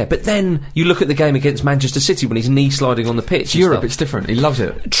doesn't care. But then you look at the game against Manchester City when he's knee sliding on the pitch. It's Europe, it's different. He loves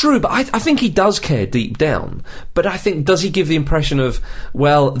it. True, but I think he does care deep down. But I think, does he give the impression of,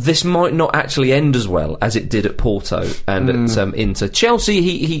 well, this might not actually end as well as it did at Porto and at Inter? Chelsea,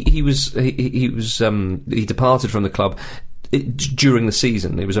 he departed from the club during the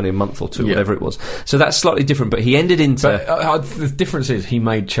season. It was only a month or two, whatever it was. So that's slightly different, but he ended Inter. But the difference is he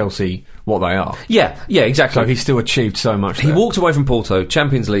made Chelsea what they are. Yeah, exactly. So he still achieved so much. He walked away from Porto,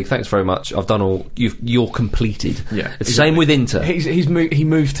 Champions League, thanks very much, I've done all, you're completed. Yeah. It's the same with Inter. He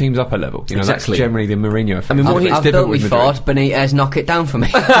moves teams up a level. You know, exactly. That's generally the Mourinho effect. I mean, I've built me fort, Benitez knock it down for me.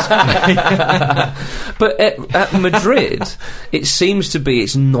 But at Madrid, it seems to be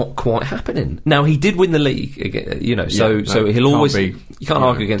it's not quite happening. Now, he did win the league, so he'll always... You can't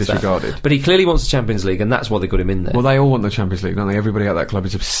argue against disregarded. That. But he clearly wants the Champions League, and that's why they got him in there. Well, they all want the Champions League, don't they? Everybody at that club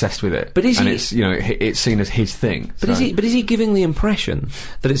is obsessed with it. But is he? It's, it's seen as his thing. But is he giving the impression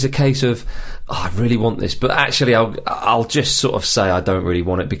that it's a case of, I really want this, but actually I'll just sort of say I don't really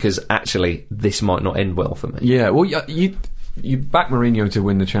want it because actually this might not end well for me? Yeah, well, you back Mourinho to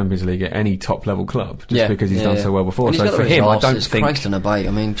win the Champions League at any top level club just because he's done so well before. And so for him, I don't think Christ on a bite.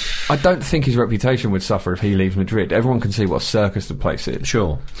 I don't think his reputation would suffer if he leaves Madrid. Everyone can see what a circus the place is.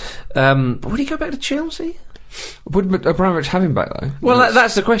 Sure. But would he go back to Chelsea? Would Abramovich have him back though? Well,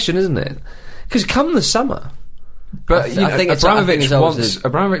 that's the question, isn't it? Because come the summer, But I think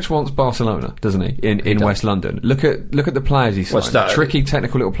Abramovich wants Barcelona, doesn't he? In West London. Look at the players he signed. Tricky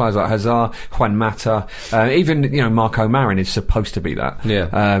technical little players like Hazard, Juan Mata, even Marco Marin is supposed to be that. Yeah.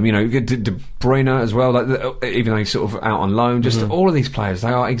 De Bruyne as well. Even though he's sort of out on loan, just all of these players, they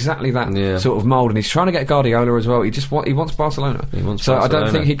are exactly that sort of mould. And he's trying to get Guardiola as well. He wants Barcelona. I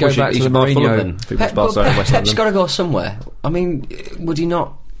don't think he'd go back to the Mourinho. Pep's got to go somewhere. I mean, would he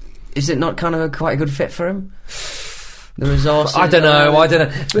not? Is it not kind of quite a good fit for him? The resources. I don't know.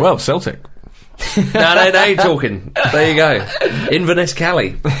 Well, Celtic. No, they ain't talking. There you go. Inverness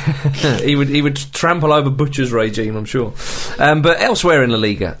Cali. he would trample over Butcher's regime, I'm sure. But elsewhere in La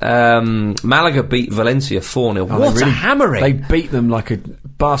Liga, Malaga beat Valencia 4-0. What a hammering! They beat them like a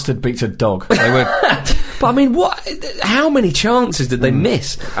bastard beats a dog. They were. But I mean, how many chances did they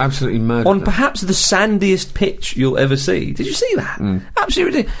miss? Absolutely murdered on them. Perhaps the sandiest pitch you'll ever see. Did you see that?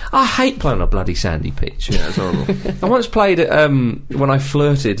 Absolutely ridiculous. I hate playing on a bloody sandy pitch. Yeah, it's horrible. I once played when I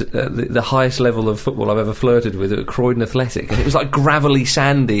flirted the highest level of football I've ever flirted with at Croydon Athletic, and it was like gravelly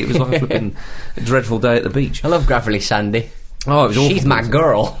sandy. It was like a flipping dreadful day at the beach. I love gravelly sandy. Oh, it was awful. She's my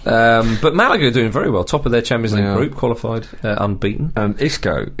girl. But Malaga are doing very well. Top of their Champions League group, qualified unbeaten.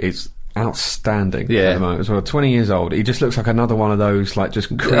 Isco is outstanding at Yeah. the moment as well. 20 years old. He just looks like another one of those, like, just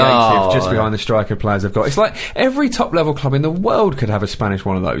creative, just behind the striker players they've got. It's like every top level club in the world could have a Spanish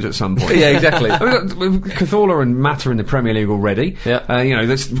one of those at some point. Yeah, exactly. I mean, Cazorla and Mata in the Premier League already. Yeah. You know,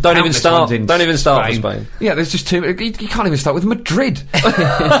 there's Don't even start for Spain. Yeah, there's just too. You can't even start with Madrid.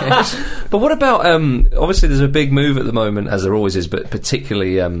 But what about? Obviously, there's a big move at the moment, as there always is, but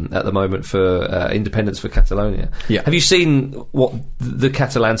particularly at the moment for independence for Catalonia. Yeah. Have you seen what the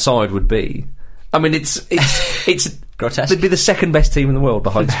Catalan side would be? I mean, it's grotesque. They'd be the second best team in the world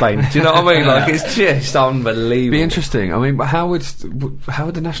behind Spain. Do you know what I mean? Like, it's just unbelievable. Be interesting. I mean, how would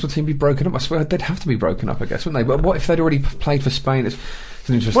the national team be broken up? I swear they'd have to be broken up, I guess, wouldn't they? But what if they'd already played for Spain? It's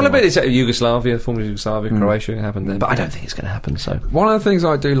an interesting. Well, a bit is Yugoslavia, former Yugoslavia, Croatia happened there, but I don't think it's going to happen. So one of the things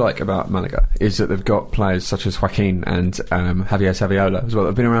I do like about Malaga is that they've got players such as Joaquin and Javier Saviola as well.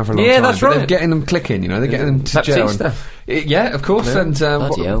 They've been around for a long time. Yeah, that's right. They're getting them clicking. You know, they're getting them to gel. Yeah, of course. Yeah.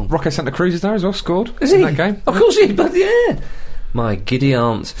 And Roque Santa Cruz is there as well. Scored in that game. Of course he is. But yeah. My giddy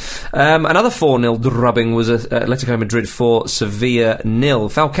aunt. Another 4-0 drubbing was Atletico Madrid 4, Sevilla 0.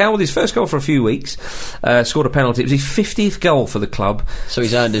 Falcao, with his first goal for a few weeks, scored a penalty. It was his 50th goal for the club. So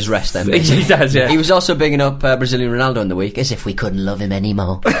he's earned his rest then. He does, yeah. He was also bigging up Brazilian Ronaldo in the week, as if we couldn't love him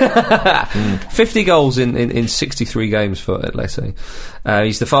anymore. 50 goals in 63 games for Atleti.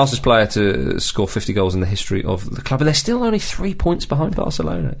 He's the fastest player to score 50 goals in the history of the club, and they're still only 3 points behind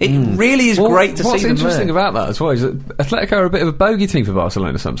Barcelona. It really is great to see them. What's interesting about that as well is that Atletico are a bit of a bogey team for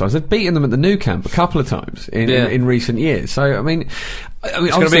Barcelona sometimes. They've beaten them at the Nou Camp a couple of times in recent years. So, I mean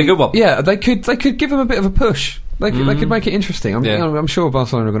it's going to be a good one. Yeah, they could give them a bit of a push. They could make it interesting. I'm sure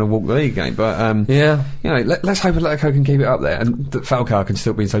Barcelona are going to walk the league game, but let's hope Atletico can keep it up there, and that Falcao can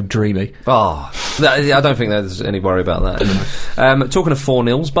still be so dreamy. I don't think there's any worry about that. Talking of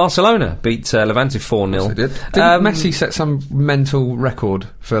 4-0s, Barcelona beat Levante 4-0. Didn't Messi set some mental record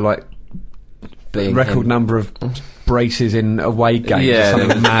for number of braces in away games or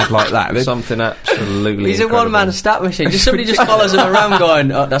something mad like that? Something absolutely He's incredible. a one-man stat machine. Somebody just follows him around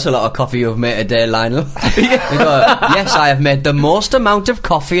going, "Oh, that's a lot of coffee you've made a day, Lionel." Yes, I have made the most amount of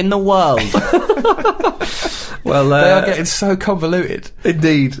coffee in the world. Well, they are getting so convoluted.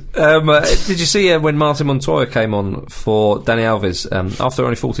 Indeed. Did you see when Martin Montoya came on for Dani Alves? After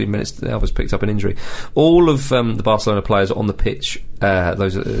only 14 minutes, Alves picked up an injury. All of the Barcelona players on the pitch,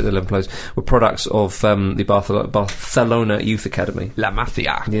 those 11 players, were products of the Barcelona Youth Academy. La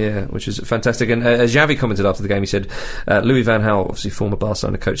Masia. Yeah, which is fantastic. And Xavi commented after the game, he said, Louis van Gaal, obviously former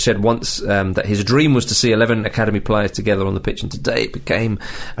Barcelona coach, said once that his dream was to see 11 academy players together on the pitch, and today it became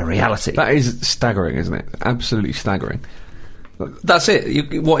a reality. That is staggering, isn't it? Absolutely staggering. That's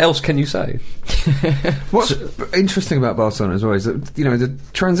it. What else can you say? What's interesting about Barcelona as well is that, you know, the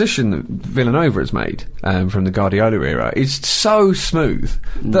transition that Villanova has made from the Guardiola era is so smooth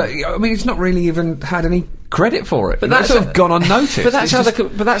that, I mean, it's not really even had any credit for it. But that's sort of gone unnoticed. But that's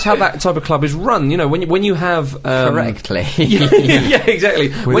how that type of club is run. You know, when you have correctly, yeah,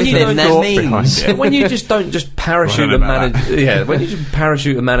 exactly. When you just don't just parachute a manager, when you just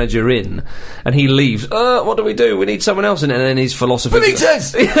parachute a manager in, and he leaves. What do we do? We need someone else, and then his philosophy.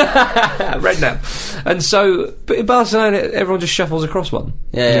 Benitez, Redknapp. And so, but in Barcelona, everyone just shuffles across one.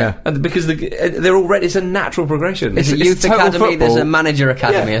 Yeah. And because they're already, it's a natural progression. It's a youth academy. There's a manager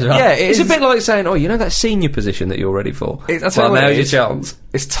academy as well. Yeah, it's a bit like saying, oh, you know that senior senior position that you're ready for. Now's your chance.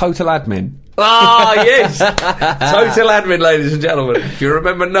 It's total admin. Ah, yes! Total admin, ladies and gentlemen. If you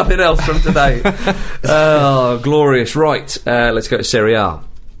remember nothing else from today. Oh, glorious. Right, let's go to Serie A,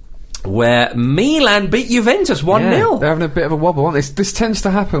 where Milan beat Juventus 1-0. They're having a bit of a wobble, aren't they? This tends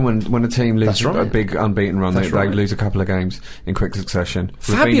to happen when a team loses a big unbeaten run. They lose a couple of games in quick succession.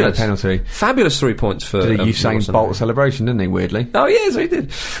 Fabulous penalty. Fabulous 3 points for Usain Bolt celebration, didn't he, weirdly? Oh, yes, he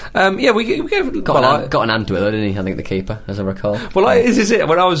did. We gave... Got an hand to it, though, didn't he? I think the keeper, as I recall. Well, this is it.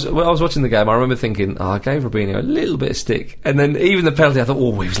 When I was watching the game, I remember thinking, I gave Robinho a little bit of stick. And then even the penalty, I thought,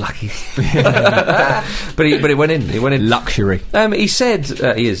 he was lucky. but it went in. It went in. Luxury. He said...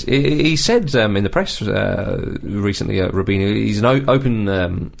 He said in the press recently, Robinho, he's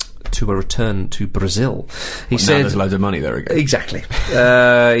open to a return to Brazil. He said, now there's loads of money there again. Exactly.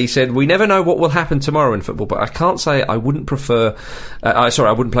 He said, we never know what will happen tomorrow in football, but I can't say I wouldn't prefer... I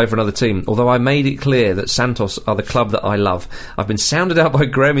wouldn't play for another team, although I made it clear that Santos are the club that I love. I've been sounded out by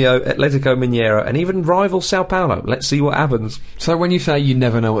Grêmio, Atletico Mineiro, and even rival Sao Paulo. Let's see what happens. So when you say you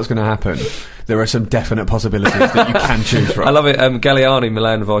never know what's going to happen, there are some definite possibilities that you can choose from. I love it. Galliani,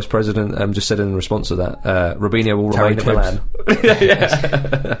 Milan vice president, just said in response to that, Robinho will remain at Milan.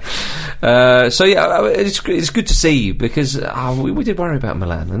 It's good to see, because we did worry about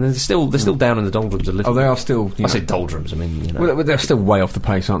Milan, and they're still down in the doldrums a little. Oh, they are still. I say doldrums. I mean, well, they're still way off the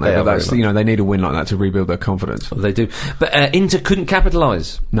pace, aren't they? But that's, they need a win like that to rebuild their confidence. Well, they do, but Inter couldn't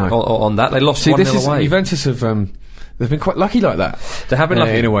capitalise on that. They lost 1-0 away. Juventus have. They've been quite lucky like that. They have been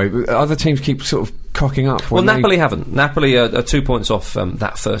lucky. In a way. Other teams keep sort of cocking up. Well, Napoli haven't. Napoli are 2 points off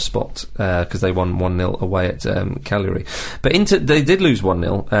that first spot because they won 1-0 away at Cagliari. But Inter, they did lose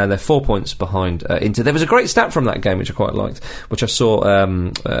 1-0. They're 4 points behind Inter. There was a great stat from that game which I quite liked, which I saw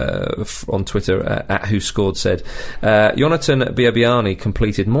on Twitter at Who Scored, said Jonathan Biabiani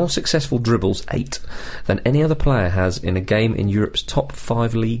completed more successful dribbles, 8, than any other player has in a game in Europe's top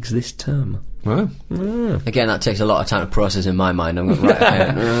 5 leagues this term. Well, again, that takes a lot of time to process in my mind. I'm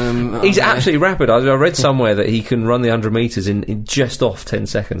going he's absolutely rapid. I read somewhere that he can run the 100 metres in just off 10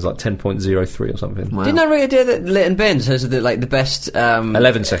 seconds, like 10.03 or something. Wow. Didn't I read a day that Leighton Baines says that the best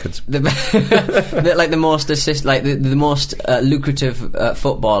 11 seconds, the most assist, the most lucrative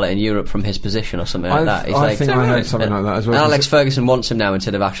footballer in Europe from his position or something like that. I think I heard something like that as well. And Alex Ferguson wants him now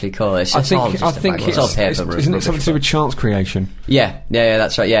instead of Ashley Cole. I think it's all paper. Isn't it something to do with chance creation? Yeah,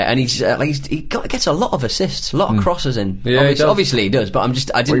 that's right. Yeah, and he gets a lot of assists, a lot of crosses in. Yeah, obviously he does, but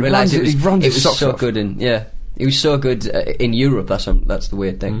I didn't realise it was so good in. Yeah. He was so good in Europe. That's the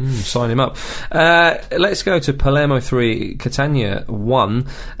weird thing. Sign him up. Let's go to Palermo 3, Catania 1.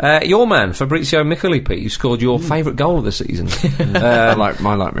 Your man Fabrizio Micheli, Pete, you scored your favourite goal of the season. I like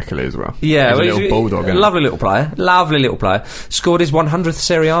Micheli as well. Yeah, he's a little bulldog. Lovely little player. Scored his 100th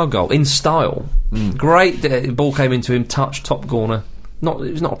Serie A goal in style. Great. Ball came into him, touch, top corner.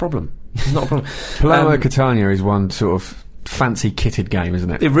 It was not a problem. It's not a problem. Palermo Catania is one sort of fancy kitted game, isn't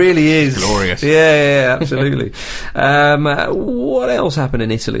it? It really is. Glorious. Yeah, absolutely. What else happened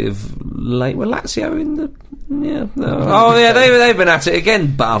in Italy of late? Well, Lazio in the... Yeah. No. Oh, yeah, they've been at it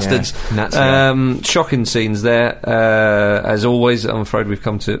again, bastards. Yeah, shocking scenes there. As always, I'm afraid we've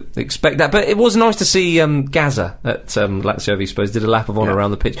come to expect that. But it was nice to see Gaza at Lazio V Spurs did a lap of honour around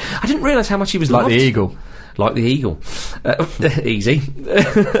the pitch. I didn't realise how much he was like loved. The eagle. Like the eagle. Easy. He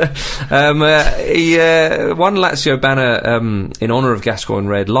won Lazio banner in honour of Gascoigne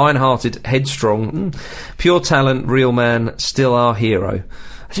Red. Lion-hearted, headstrong, pure talent, real man, still our hero.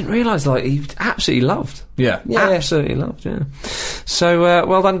 I didn't realise, he absolutely loved. Yeah. Absolutely loved, yeah. So,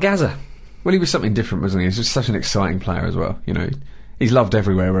 well done, Gaza. Well, he was something different, wasn't he? He was just such an exciting player as well, He's loved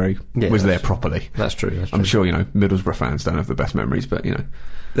everywhere where he was there properly. That's true. I'm sure, Middlesbrough fans don't have the best memories, but,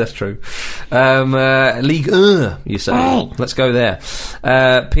 That's true. League 1, you say. Oh. Let's go there.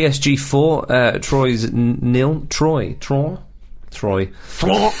 PSG 4, Troy's 0. Troy.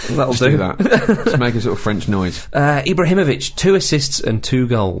 That'll do that. Just make a sort of French noise. Ibrahimovic, 2 assists and 2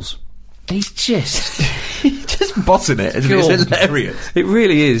 goals. He's just bossing it, isn't it? It's hilarious. It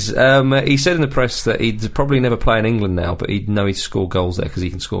really is. He said in the press that he'd probably never play in England now, but he'd know he'd score goals there because he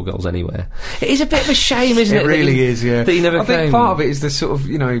can score goals anywhere. It is a bit of a shame, isn't it? It really is, yeah. That he never came. I think part of it is the sort of,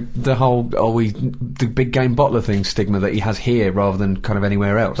 the whole, the big game bottler thing stigma that he has here rather than kind of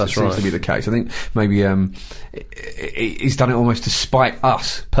anywhere else. That's right. Seems to be the case. I think maybe he's done it almost to spite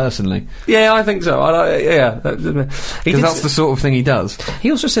us, personally. Yeah, I think so. Because that's the sort of thing he does. He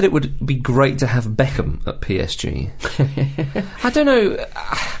also said it would be great to have Beckham at PSG. I don't know.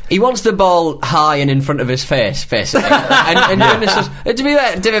 He wants the ball high and in front of his face, basically. and to be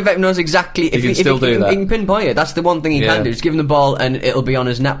fair, David Beckham knows exactly. If he can pinpoint it. That's the one thing he can do. Just give him the ball and it'll be on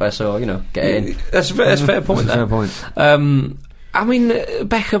his napper. So get it in. That's a fair point. Fair point. I mean,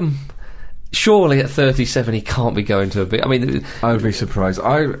 Beckham. Surely at 37 he can't be going to a big... I mean... I would be surprised.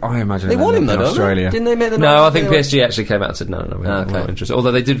 I imagine they want him though, Australia. Didn't they make the... No, I think PSG actually came out and said no, we're not interested.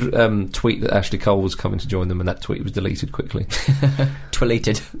 Although they did tweet that Ashley Cole was coming to join them, and that tweet was deleted quickly.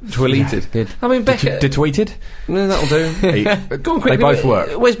 Tweleted. Good. I mean, Beckham... Detweeted? No, that'll do. Go on quickly. They both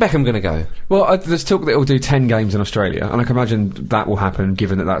work. Where's Beckham going to go? Well, there's talk that he'll do 10 games in Australia, and I can imagine that will happen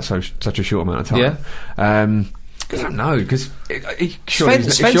given that that's such a short amount of time. Yeah. I don't know, because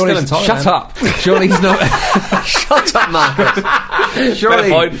Sven's still in Thailand. Shut up. Surely he's not... Shut up, Marcus.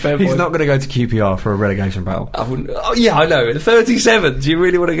 Surely he's not going to go to QPR for a relegation battle. I wouldn't... Oh, yeah, I know. At 37, do you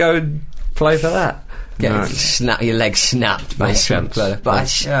really want to go and play for that? Get your legs snapped by some player. But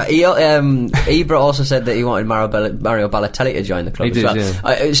Ibra also said that he wanted Mario Balotelli to join the club as well.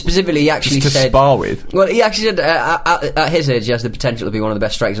 Yeah. Specifically, he actually said... to spar with? Well, he actually said at his age he has the potential to be one of the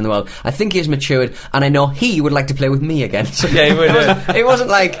best strikers in the world. I think he has matured, and I know he would like to play with me again. So yeah, he would. It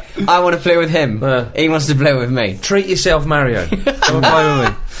wasn't like, I want to play with him. He wants to play with me. Treat yourself, Mario. Come and play with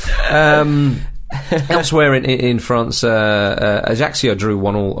me. Elsewhere in France, Ajaccio drew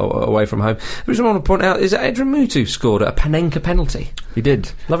 1-1 away from home. The reason I want to point out is that Adrian Mutu scored a Panenka penalty. He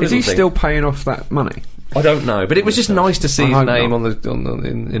did. Lovely. Is he still paying off that money? I don't know, but it was just nice to see his name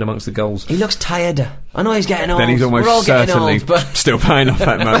in amongst the goals. He looks tired. I know he's getting old. Then he's almost certainly still paying off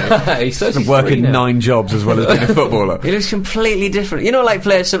that money. He's working 9 jobs as well as being a footballer. He looks completely different. You know, like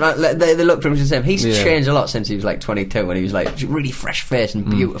players, they look pretty much the same. He's changed a lot since he was like 22, when he was like really fresh face and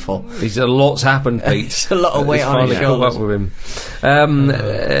beautiful. A lot's happened, Pete. It's a lot of weight on his shoulders. Caught up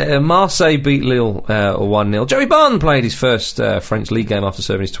with him. Marseille beat Lille 1-0. Joey Barton played his first French league game after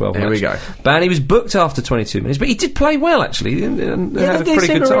serving his 12 match. Here we go. Ban. He was booked after 22 minutes, but he did play well actually, and had a pretty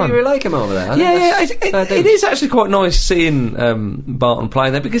good time. Really like him over there. It is actually quite nice seeing Barton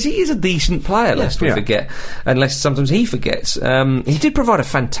playing there, because he is a decent player, lest we forget, unless sometimes he forgets. He did provide a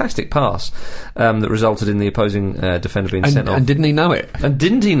fantastic pass that resulted in the opposing defender being sent off. And didn't he know it? And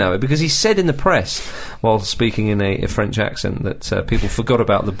didn't he know it? Because he said in the press, while speaking in a French accent, that people forgot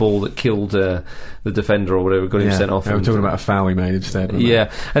about the ball that killed the defender or whatever, got him sent off. They were talking about a foul he made instead.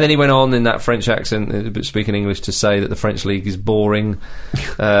 Yeah, and then he went on in that French accent, but speaking English, to say that the French league is boring,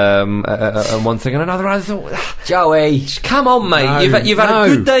 and one thing and another. I thought, Joey, come on, mate, you've had a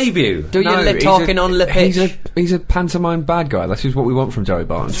good debut. Do your talking on the pitch. He's a pantomime bad guy. That's just what we want from Joey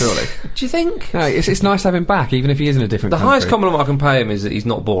Barton, surely. Do you think? No, it's nice to have him back, even if he is in a different country. Highest compliment I can pay him is that he's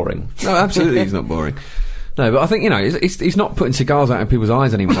not boring. No, absolutely he's not boring. No, but I think, he's not putting cigars out in people's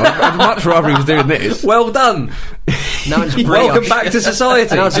eyes anymore. I'd much rather he was doing this. Well done. Now it's brioche. Welcome back to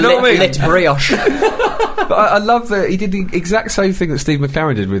society. Now it's you know what I mean? Lit brioche. But I love that he did the exact same thing that Steve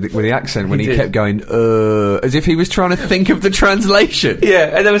McLaren did with the accent when he kept going, as if he was trying to think of the translation.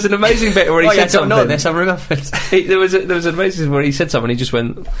 Yeah, and there was an amazing bit where he said something. I don't know this, I remembered. There was an amazing where he said something, he just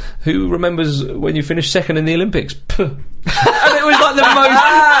went, "Who remembers when you finished second in the Olympics?" Puh. And it was like the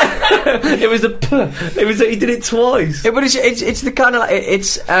most... It was the puh. It was that he did it twice. But it's the kind of like...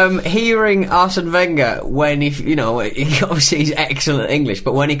 It's hearing Arsene Wenger when he obviously he's excellent at English,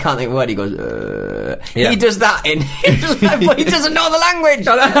 but when he can't think of a word, he goes, He does that in his life, but he doesn't know the language.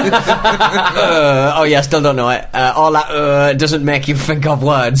 I still don't know it. All that doesn't make you think of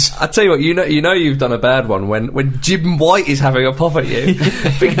words. I tell you what, you know you've done a bad one when Jim White is having a pop at you.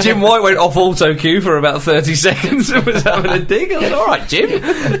 Big Jim White went off auto cue for about 30 seconds and was having a dig. I was all right, Jim.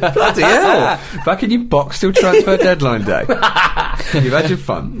 Bloody hell. Back in your box till transfer deadline day. You've had your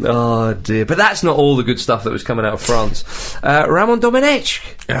fun. Oh dear. But that's not all the good stuff that was coming out of France. Ramon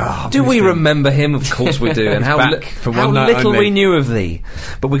Domenech. Do we remember him? Of course we do. And how little we knew of thee.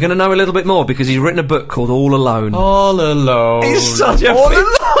 But we're going to know a little bit more because he's written a book called All Alone. All Alone. He's such a... All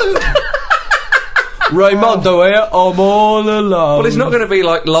Alone. Raimondo here, I'm all alone. Well, it's not going to be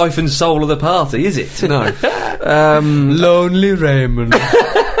like life and soul of the party, is it? No. Lonely Raymond.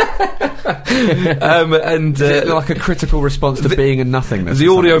 Is it like a critical response to being a nothingness? The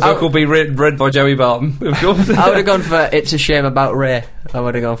audio book will be read by Joey Barton, of course. I would have gone for It's a Shame About Ray. I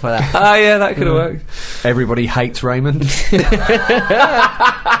would have gone for that. Ah, yeah, that could have worked. Everybody hates Raymond.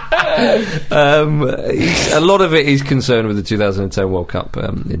 A lot of it is concerned with the 2010 World Cup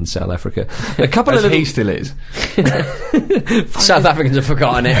in South Africa. A couple of he still is. South Africans have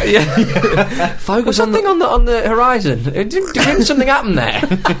forgotten it. Yeah. Focus on something on the horizon. Didn't something happen there?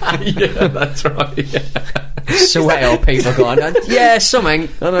 Yeah, that's right. Yeah. sweaty old people going, yeah, something.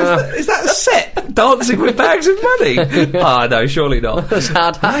 Is that a set? Dancing with bags of money? Ah, no, surely not. There's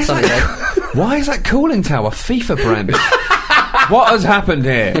hard hats on it. Why is that cooling tower FIFA branded? What has happened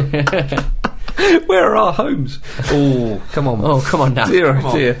here? Where are our homes? Oh, come on. Oh, come on now.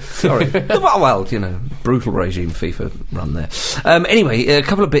 Dear. Sorry. Well, brutal regime FIFA run there. Anyway, a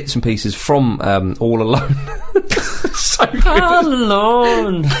couple of bits and pieces from All Alone. So good. All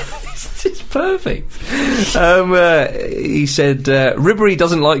Alone. It's perfect. He said, Ribery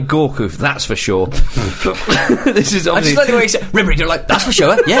doesn't like Gourcuff, that's for sure. This is obviously... I just like the way he said, Ribery don't like, that's for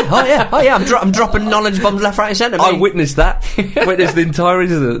sure. Yeah, oh yeah, I'm dropping knowledge bombs left, right and centre. I witnessed that. Witnessed the entire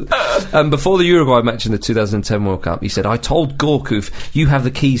incident. Before the Uruguay match in the 2010 World Cup, he said, I told Gourcuff, you have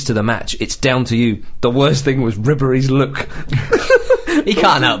the keys to the match, it's down to you. The worst thing was Ribery's look. He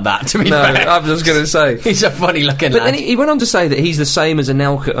can't help that, to be fair. I'm just going to say. He's a funny looking lad. But then he went on to say that he's the same as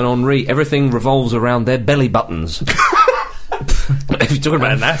Anelka and Henry. Everything revolves around their belly buttons. If you're talking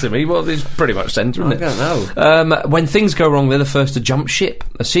about anatomy, well, it's pretty much centre, isn't it? I don't know. When things go wrong, they're the first to jump ship.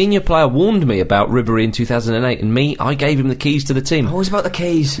 A senior player warned me about Ribery in 2008, and I gave him the keys to the team. Always about the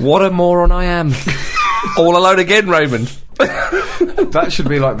keys. What a moron I am. All alone again, Raymond. That should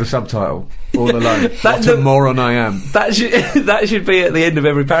be like the subtitle. All alone. What a moron I am. That should be at the end of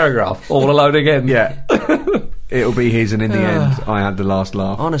every paragraph. All alone again. Yeah. It'll be his, and in the end, I had the last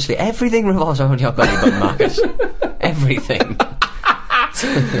laugh. Honestly, everything revolves around your belly button, Marcus. Everything.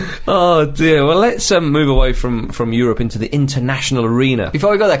 Oh dear. Well, let's move away from Europe into the international arena.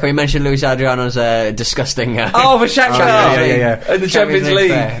 Before we go there, can we mention Luis Adriano's disgusting... for Shakhtar! Yeah. In the Champions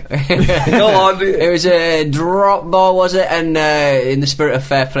League. Go on. It was a drop ball, was it? And in the spirit of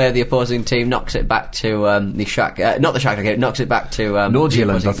fair play, the opposing team knocks it back to not the Shakhtar game, knocks it back to...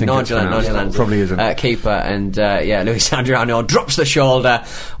 Nordjylland, I think Nordjylland. Probably isn't. Keeper, and Luis Adriano drops the shoulder,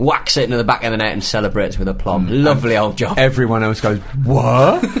 whacks it into the back of the net and celebrates with aplomb. Lovely old job. Everyone else goes, what?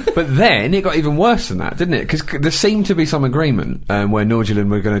 But then it got even worse than that, didn't it? Because there seemed to be some agreement where Nordjylland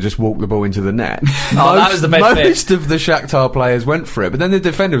were going to just walk the ball into the net. That was the best bit. Most of the Shakhtar players went for it, but then the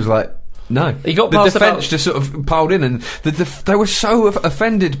defender was like, no. He got the defence just sort of piled in, and they were so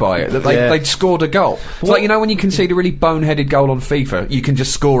offended by it that they'd scored a goal. It's like, when you concede a really boneheaded goal on FIFA, you can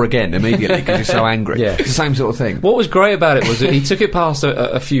just score again immediately because you're so angry. Yeah. It's the same sort of thing. What was great about it was that he took it past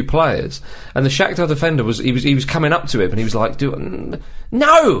a few players, and the Shakhtar defender was coming up to him, and he was like,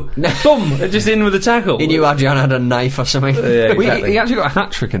 no! Boom! Just in with the tackle. He knew Adriano had a knife or something. Yeah, exactly. He actually got a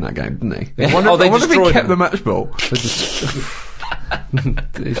hat-trick in that game, didn't he? Yeah. I wonder if he kept the match ball.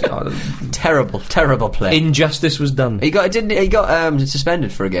 Terrible play. Injustice was done. He got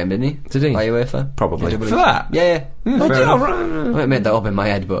suspended for a game, didn't he? Did he? By UEFA? Probably. For that? Yeah. I made that up in my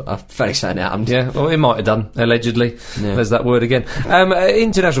head, but I'm fairly certain it happened. Yeah, well, it might have done, allegedly. Yeah. There's that word again.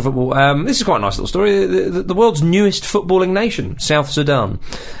 International football. This is quite a nice little story. The world's newest footballing nation, South Sudan,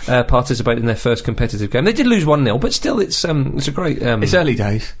 participated in their first competitive game. They did lose 1-0, but still, it's a great... it's early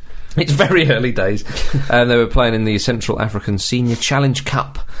days. It's very early days. They were playing in the Central African Senior Challenge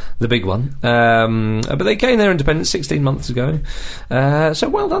Cup, the big one. But they gained their independence 16 months ago. So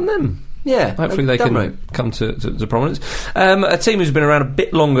well done them. Yeah. Hopefully they can come to prominence. A team who's been around a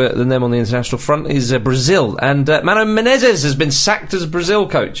bit longer than them on the international front is Brazil. And Mano Menezes has been sacked as Brazil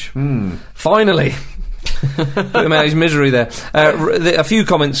coach. Finally. Put him out of his misery there. A few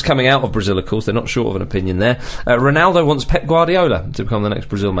comments coming out of Brazil, of course. They're not short of an opinion there. Ronaldo wants Pep Guardiola to become the next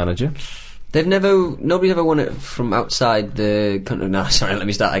Brazil manager. Nobody's ever won it from outside the country. No, sorry, let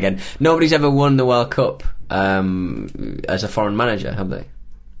me start again. Nobody's ever won the World Cup as a foreign manager, have they?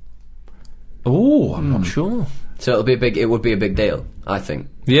 Oh, I'm not sure. So it would be a big deal, I think.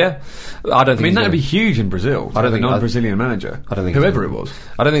 Yeah, I don't think. I mean, that'd be huge in Brazil. I don't think non-Brazilian manager. I don't think whoever it was.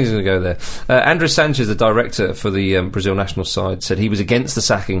 I don't think he's going to go there. Andres Sanchez, the director for the Brazil national side, said he was against the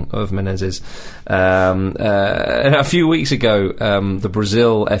sacking of Menezes. A few weeks ago, the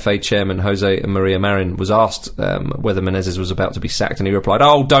Brazil FA chairman Jose Maria Marin was asked whether Menezes was about to be sacked, and he replied,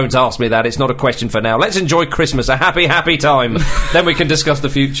 "Oh, don't ask me that. It's not a question for now. Let's enjoy Christmas, a happy time. Then we can discuss the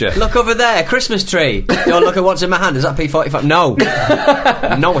future." Look over there, Christmas tree. Don't look at what's in my hand. Is that P45? No.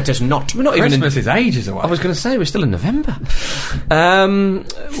 No, it is not. We're not Christmas is ages away. I was going to say, we're still in November.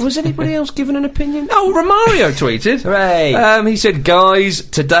 Was anybody else given an opinion? Oh, Romario tweeted. Hooray. He said, "Guys,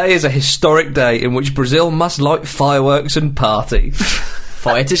 today is a historic day in which Brazil must light fireworks and party."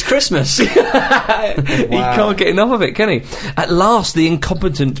 For it is Christmas. He can't get enough of it, can he? At last, the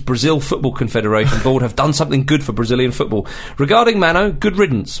incompetent Brazil Football Confederation board have done something good for Brazilian football. Regarding Mano, good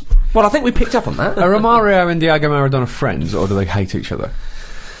riddance. Well, I think we picked up on that. Are Romario and Diego Maradona friends, or do they hate each other?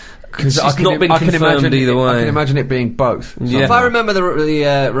 Because it's not been confirmed either way. I can imagine it being both. Yeah. If I remember the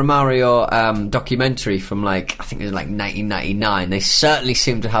Romario documentary from I think it was 1999, they certainly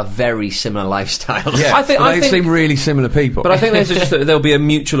seem to have very similar lifestyles. Yeah, I think they seem really similar people. But I think there'll be a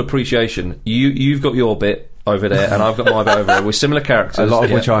mutual appreciation. You've got your bit over there, and I've got my bit over there with similar characters. A lot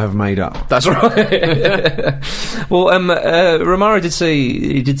of which I have made up. That's right. Well, Romario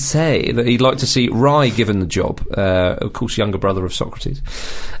did say that he'd like to see Rai given the job. Of course, younger brother of Socrates.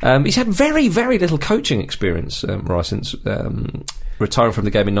 He's had very, very little coaching experience, Rai, since retiring from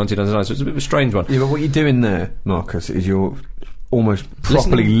the game in 1999. So it's a bit of a strange one. Yeah, but what you're doing there, Marcus, is you're almost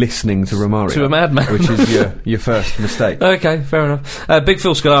properly listening to Romario, to a madman, which is your first mistake. Okay, fair enough. Big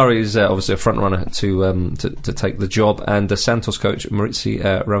Phil Scolari is obviously a front runner to take the job, and the Santos coach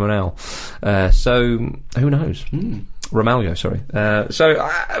Maurizio Ramalho. So who knows? Ramalho, sorry.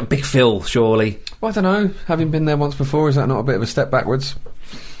 Big Phil, surely. Well, I don't know. Having been there once before, is that not a bit of a step backwards?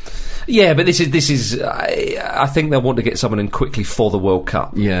 Yeah, but this is. I think they'll want to get someone in quickly for the World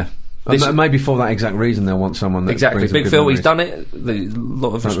Cup. Yeah. Maybe for that exact reason they'll want someone that exactly. Big Phil, memories. He's done it. A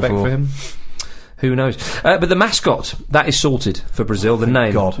lot of respect for him. Who knows? But the mascot, that is sorted for Brazil. The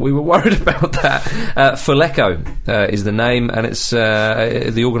name, God. We were worried about that. Fuleco is the name, and it's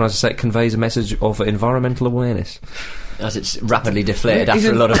the organisers say it conveys a message of environmental awareness. As it's rapidly deflated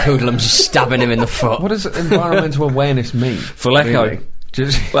after a lot of hoodlums stabbing him in the foot. What does environmental awareness mean? Fuleco.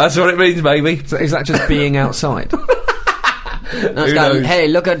 Really? Well, that's what it means, baby. So is that just being outside? Hey,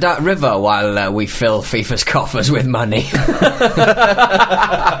 look at that river while we fill FIFA's coffers with money.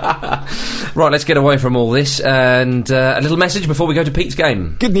 Right, let's get away from all this and a little message before we go to Pete's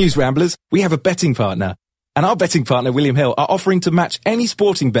game. Good news, Ramblers. We have a betting partner. And our betting partner, William Hill, are offering to match any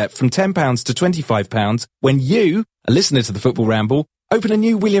sporting bet from £10 to £25 when you, a listener to the Football Ramble, open a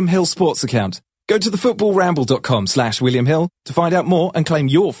new William Hill sports account. Go to thefootballramble.com/William Hill to find out more and claim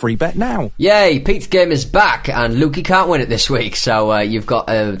your free bet now. Yay, Pete's game is back and Lukey can't win it this week, so you've got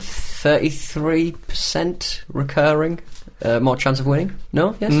a 33% recurring more chance of winning.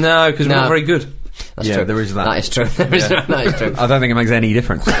 No? Yes? No, because we're not very good. That's true. There is that. That is true. That is true. I don't think it makes any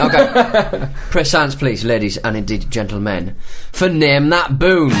difference. Okay. Press silence, please, ladies and indeed gentlemen, for Name That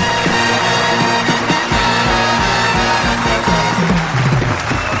Boon.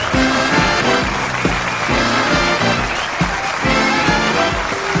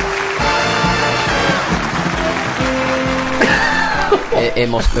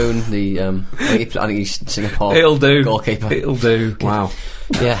 Amos Boone, I think he's Singapore It'll do. goalkeeper. It'll do. Wow.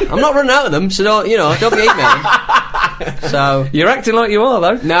 Yeah, I'm not running out of them, so don't be emailing. So you're acting like you are,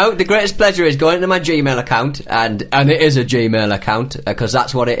 though. No, the greatest pleasure is going to my Gmail account, and it is a Gmail account because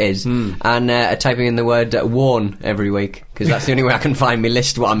that's what it is, and typing in the word "worn" every week because that's the only way I can find me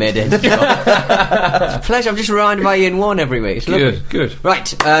list what I made in. So, it's a pleasure. I'm just reminded by Ian Warne every week. It's good.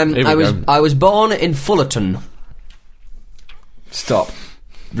 Right, I was born in Fullerton. Stop.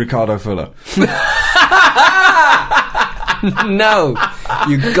 Ricardo Fuller. No,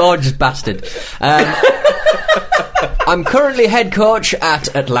 you gorgeous bastard. I'm currently head coach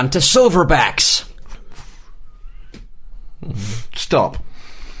at Atlanta Silverbacks. Stop.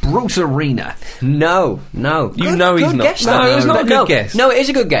 Bruce Arena. No. You know he's not. Guess, no, it's not a good guess. No, it is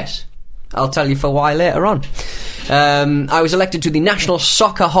a good guess. I'll tell you for why later on. I was elected to the National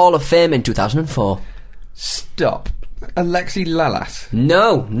Soccer Hall of Fame in 2004. Stop. Alexi Lalas.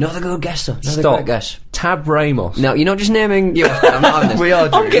 No, not a good guess, though. Not a good guess. Tab Ramos. No, you're not just naming... I'm not having this. We are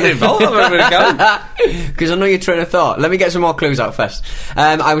doing I'm getting involved. I'm having a go. Because I know your train of thought. Let me get some more clues out first.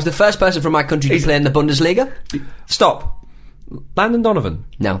 I was the first person from my country to play in the Bundesliga. Stop. Landon Donovan.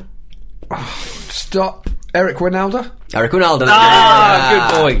 No. Stop. Eric Wijnaldum. Eric Wijnaldum.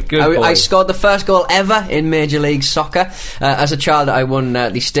 Good boy. Good boy. I scored the first goal ever in Major League Soccer. As a child, I won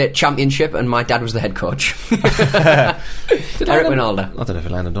the state championship, and my dad was the head coach. Eric Wijnaldum. I don't know if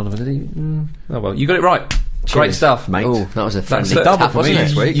Landon Donovan did he. Oh well, you got it right. Cheers. Great stuff, mate. Oh, that was a friendly double tap, for me wasn't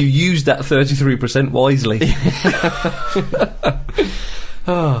this week. You used that 33% wisely.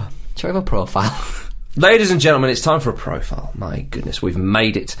 Shall we have a profile? Ladies and gentlemen, it's time for a profile. My goodness, we've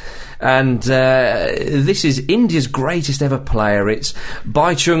made it. And this is India's greatest ever player. It's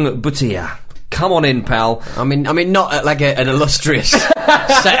Baichung Bhutia. Come on in, pal. I mean, not like an illustrious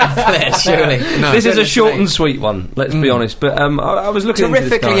set of players, surely. No. This is a short and sweet one. Let's be honest. But I was looking terrifically into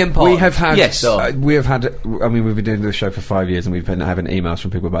this guy. important. We have had. Yes, we have had. I mean, we've been doing this show for 5 years, and we've been having emails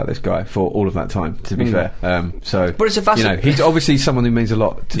from people about this guy for all of that time. To be fair, so but it's a fascinating. He's obviously someone who means a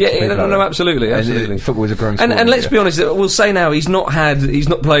lot. To no, absolutely. Football is a growing sport. And let's be honest. We'll say now he's not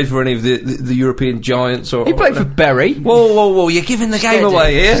played for any of the European giants. Or he played for Bury. Whoa! You're giving the game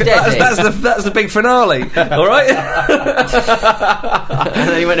away here. That's the big finale. All right. And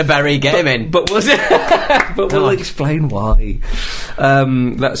then he went to Bury, get him in. But was it? But we'll explain why.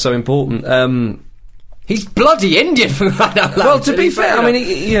 That's so important. He's bloody Indian for that. Well, to be fair, I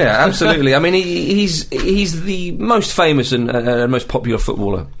mean, absolutely. I mean, he's the most famous and most popular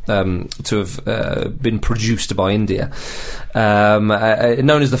footballer to have been produced by India,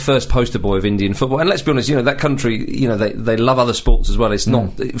 known as the first poster boy of Indian football. And let's be honest, that country, they love other sports as well. It's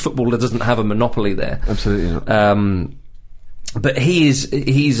not football that doesn't have a monopoly there. Absolutely not. But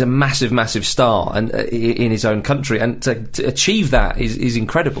he's a massive star and in his own country, and to achieve that is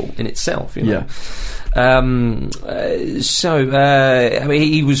incredible in itself. Yeah. I mean,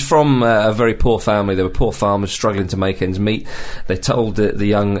 he was from a very poor family. They were poor farmers struggling to make ends meet. They told the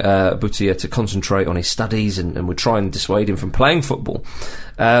young Bhutia to concentrate on his studies and would try and dissuade him from playing football.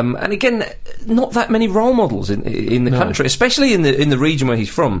 And again, not that many role models in the country, especially in the region where he's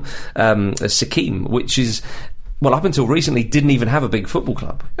from, Sikkim, which is, well, up until recently, didn't even have a big football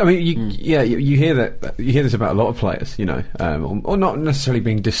club. I mean, you hear that. You hear this about a lot of players, or not necessarily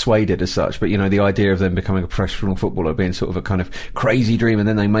being dissuaded as such, but the idea of them becoming a professional footballer being sort of a kind of crazy dream, and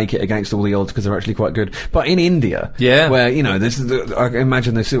then they make it against all the odds because they're actually quite good. But in India, where I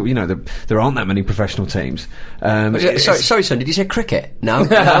imagine there's there aren't that many professional teams. Sorry, son, did you say cricket? No, no,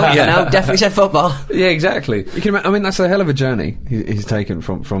 definitely said football. Yeah, exactly. You can. I mean, that's a hell of a journey he's taken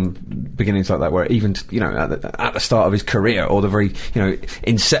from beginnings like that, where even at the start of his career, or the very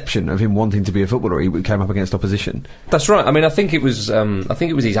inception of him wanting to be a footballer, he came up against opposition. That's right. I mean, I think it was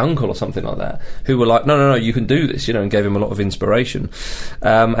his uncle or something like that who were like, no, you can do this, and gave him a lot of inspiration.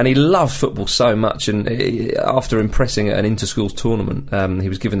 And he loved football so much, and after impressing at an inter-schools tournament, he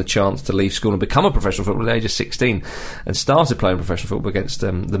was given the chance to leave school and become a professional footballer at the age of 16, and started playing professional football against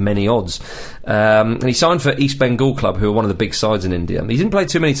the many odds. And he signed for East Bengal Club, who are one of the big sides in India. He didn't play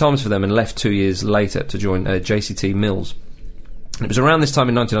too many times for them and left 2 years later to join JCT Mills. And it was around this time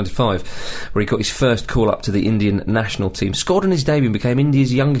in 1995 where he got his first call up to the Indian national team, scored on his debut and became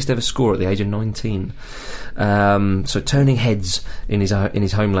India's youngest ever scorer at the age of 19. So turning heads in his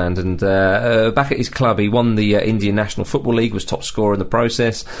homeland, and back at his club he won the Indian National Football League, was top scorer in the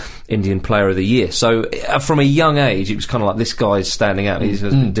process, Indian Player of the Year. So from a young age it was kind of like, this guy's standing out, he's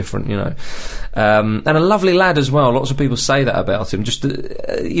different, and a lovely lad as well. Lots of people say that about him, just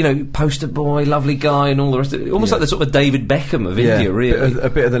poster boy, lovely guy, and all the rest of it. Almost like the sort of David Beckham of India, really. A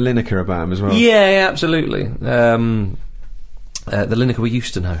bit of the Lineker about him as well. Yeah, absolutely. The Lineker we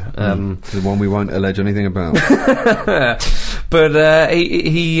used to know. The one we won't allege anything about. But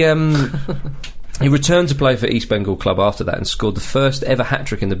he returned to play for East Bengal Club after that and scored the first ever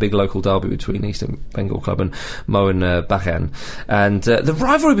hat-trick in the big local derby between East Bengal Club and Mohun Bagan. And the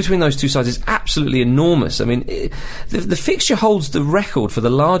rivalry between those two sides is absolutely enormous. I mean, the fixture holds the record for the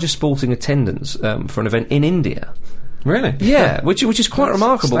largest sporting attendance for an event in India. Really? Yeah, which is quite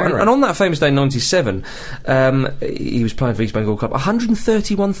remarkable. And on that famous day in '97, he was playing for East Bengal Club.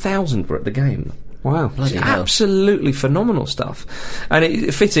 131,000 were at the game. Wow, absolutely phenomenal stuff. And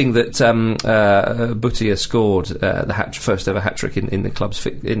it's fitting that Bhutia scored the first ever hat trick in the club's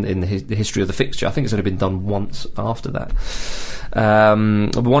in the history of the fixture. I think it's only been done once after that.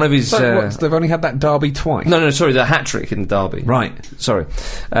 One of his they've only had that derby twice. No, sorry, the hat trick in the derby. Right. Sorry.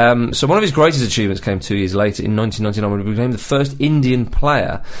 So one of his greatest achievements came 2 years later in 1999 when he became the first Indian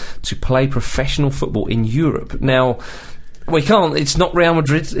player to play professional football in Europe. Now, we can't. It's not Real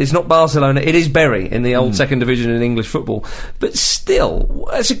Madrid. It's not Barcelona. It is Bury in the old second division in English football. But still,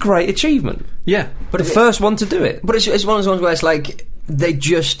 it's a great achievement. Yeah, but the first one to do it. But it's one of those ones where it's like, they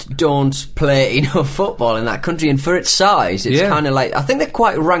just don't play enough football in that country, and for its size, it's kind of like, I think they're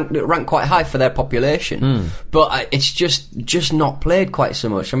quite ranked quite high for their population, but it's just not played quite so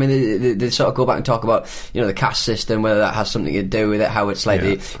much. I mean, they sort of go back and talk about the caste system, whether that has something to do with it, how it's like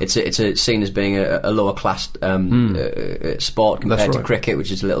it's seen as being a lower class sport compared to cricket,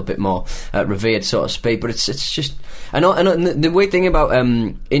 which is a little bit more revered, so to speak. But it's just, and the weird thing about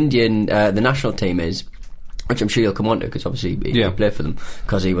Indian the national team is, which I'm sure you'll come on to, because obviously he played for them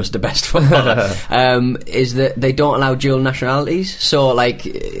because he was the best footballer, is that they don't allow dual nationalities. So, like,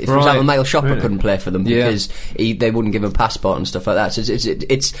 for example, Michael Chopra couldn't play for them because they wouldn't give him a passport and stuff like that. So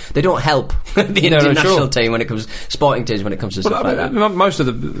it's they don't help the Indian national team when it comes, sporting teams when it comes to stuff like that. Most of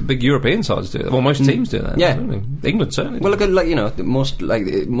the big European sides do that. Well, most teams do that. Yeah, England certainly. Well, look at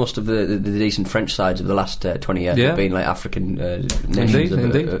most of the decent French sides of the last 20 years have been like African nations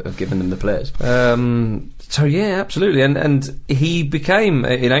have given them the players. So yeah, absolutely, and he became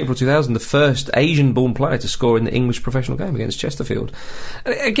in April 2000 the first Asian-born player to score in the English professional game against Chesterfield.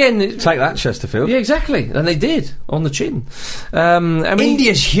 Again, take that, Chesterfield. Yeah, exactly, and they did on the chin.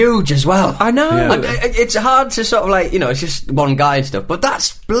 India's huge as well. I know. Yeah. It's hard to sort of it's just one guy and stuff, but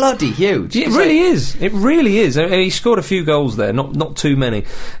that's bloody huge. It really is. It really is. I mean, he scored a few goals there, not too many.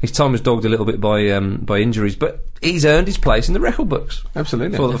 His time was dogged a little bit by injuries, but he's earned his place in the record books.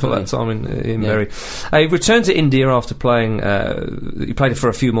 Absolutely. For that time in Bury. He returned to India after playing. He played for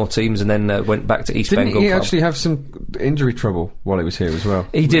a few more teams and then went back to East Bengal. Didn't he club. Actually have some injury trouble while he was here as well?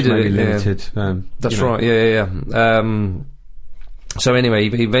 He did. Maybe limited. That's right. Yeah. So anyway,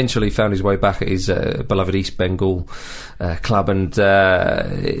 he eventually found his way back at his beloved East Bengal club, and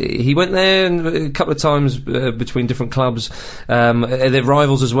he went there a couple of times between different clubs. Their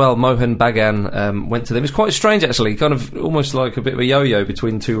rivals as well, Mohun Bagan, went to them. It's quite strange, actually, kind of almost like a bit of a yo-yo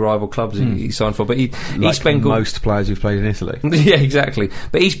between two rival clubs he signed for. But East Bengal, most players who've played in Italy. Yeah, exactly.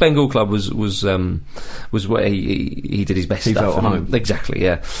 But East Bengal club was where he did his best he stuff. Felt at home. Exactly,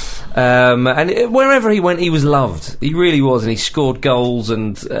 yeah. And wherever he went, he was loved. He really was, and he scored goals,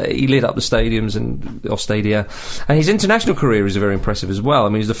 and he lit up the stadiums or stadia. And his international career is very impressive as well. I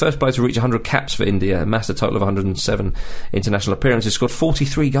mean, he's the first player to reach 100 caps for India, amassed a total of 107 international appearances, scored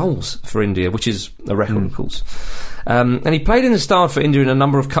 43 goals for India, which is a record, of course. And he played in the start for India in a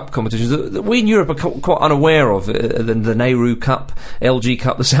number of cup competitions that we in Europe are quite unaware of. The Nehru Cup, LG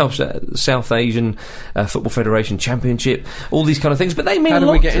Cup, the South Asian Football Federation Championship, all these kind of things. But they mean a lot. How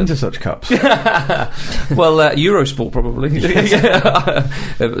do we get into such cups? Well, Eurosport probably.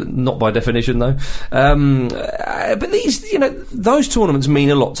 Not by definition, though. But these, those tournaments mean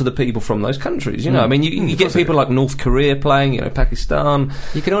a lot to the people from those countries. I mean, you get people like North Korea playing, Pakistan.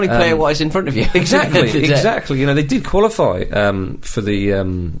 You can only play what is in front of you. Exactly. They did qualify for the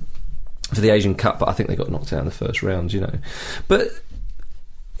Asian Cup, but I think they got knocked out in the first round. But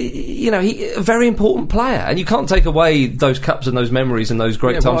he a very important player, and you can't take away those cups and those memories and those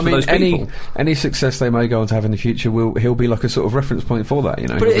great times for those people. Any success they may go on to have in the future, he'll be like a sort of reference point for that.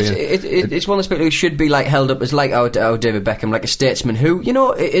 But it's one of those people who should be held up as our David Beckham, like a statesman who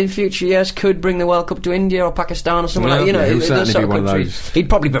in future years could bring the World Cup to India or Pakistan or something he'll certainly be one of those. He'd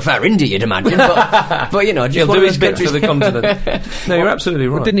probably prefer India, you'd imagine, but just he'll do his bit for the continent. No, you're absolutely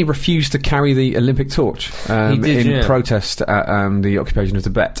right. Well, didn't he refuse to carry the Olympic torch he did, in protest at the occupation of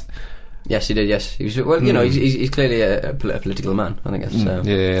Tibet? Yes, he did. Yes, he was. Well, he's clearly a political man. I think that's.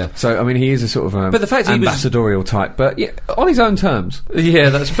 Yeah. So I mean, he is a sort of but the fact ambassadorial type, but on his own terms.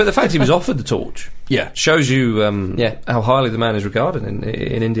 Yeah, but the fact he was offered the torch. Yeah, shows you how highly the man is regarded in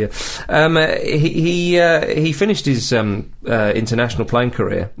India. He finished his international playing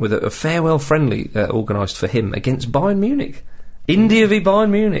career with a farewell friendly organised for him against Bayern Munich. India v Bayern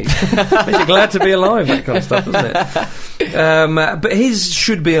Munich. Makes you glad to be alive, that kind of stuff, doesn't it? But his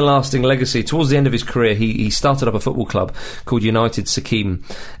should be a lasting legacy. Towards the end of his career, he started up a football club called United Sikkim,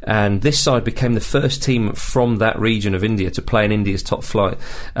 and this side became the first team from that region of India to play in India's top flight.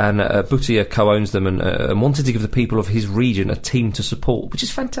 And Bhutia co-owns them and wanted to give the people of his region a team to support, which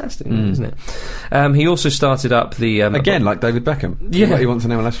is fantastic, isn't it? He also started up the... again, like David Beckham. Yeah. He wants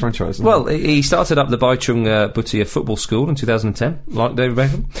an MLS franchise. Well, he started up the Baichung Bhutia Football School in 2010, like David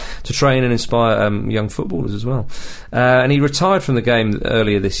Beckham, to train and inspire young footballers as well. And he retired from the game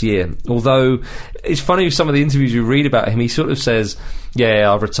earlier this year. Although it's funny with some of the interviews you read about him, he sort of says,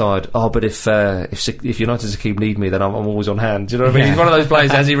 "Yeah, I've retired. Oh, but if United Sikkim need me, then I'm always on hand." Do you know what I mean? He's one of those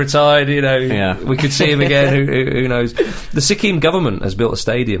players. Has he retired? We could see him again. Who knows? The Sikkim government has built a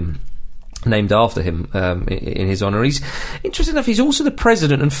stadium named after him in his honour. He's interesting enough. He's also the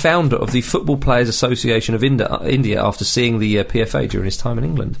president and founder of the Football Players Association of India after seeing the PFA during his time in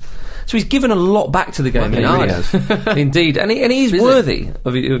England. So he's given a lot back to the game. He really has. Indeed, and he is worthy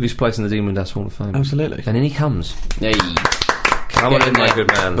of his place in the Dean Windass Hall of Fame. Absolutely. And in he comes. Hey. Come on in, my good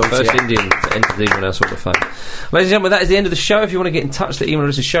man. First Indian to enter the Dean Windass Hall of Fame. Ladies and gentlemen, that is the end of the show. If you want to get in touch, the email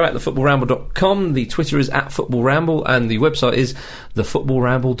address is show@thefootballramble.com. The Twitter is @footballramble, and the website is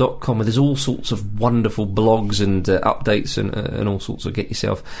thefootballramble.com, where there's all sorts of wonderful blogs and updates and all sorts. So get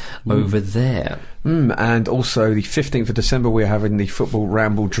yourself over there. And also the 15th of December we're having the Football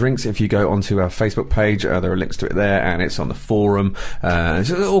Ramble drinks. If you go onto our Facebook page, there are links to it there, and it's on the forum.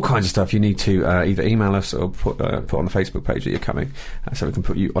 There's all kinds of stuff. You need to either email us or put on the Facebook page that you're coming, so we can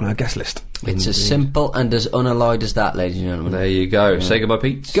put you on our guest list. It's as simple and as unalloyed as that, ladies and gentlemen. There you go. Say goodbye,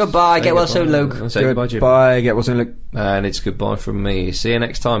 Pete. Goodbye. Get well soon, Luke. Say goodbye, Jim. Bye. Get well soon, Luke. And it's goodbye from me. See you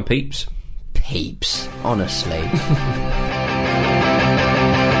next time, peeps. Peeps, honestly.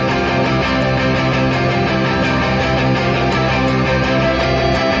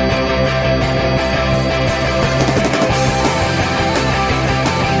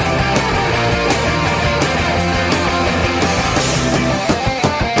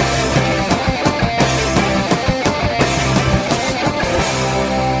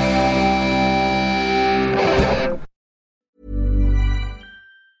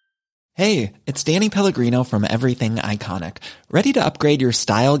 Hey, it's Danny Pellegrino from Everything Iconic. Ready to upgrade your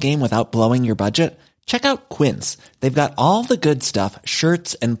style game without blowing your budget? Check out Quince. They've got all the good stuff,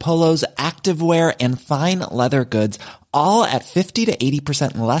 shirts and polos, activewear, and fine leather goods, all at 50 to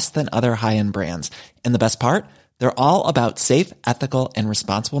 80% less than other high-end brands. And the best part? They're all about safe, ethical, and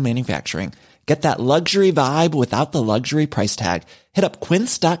responsible manufacturing. Get that luxury vibe without the luxury price tag. Hit up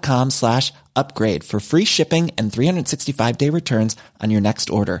quince.com/upgrade for free shipping and 365-day returns on your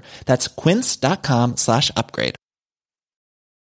next order. That's quince.com/upgrade.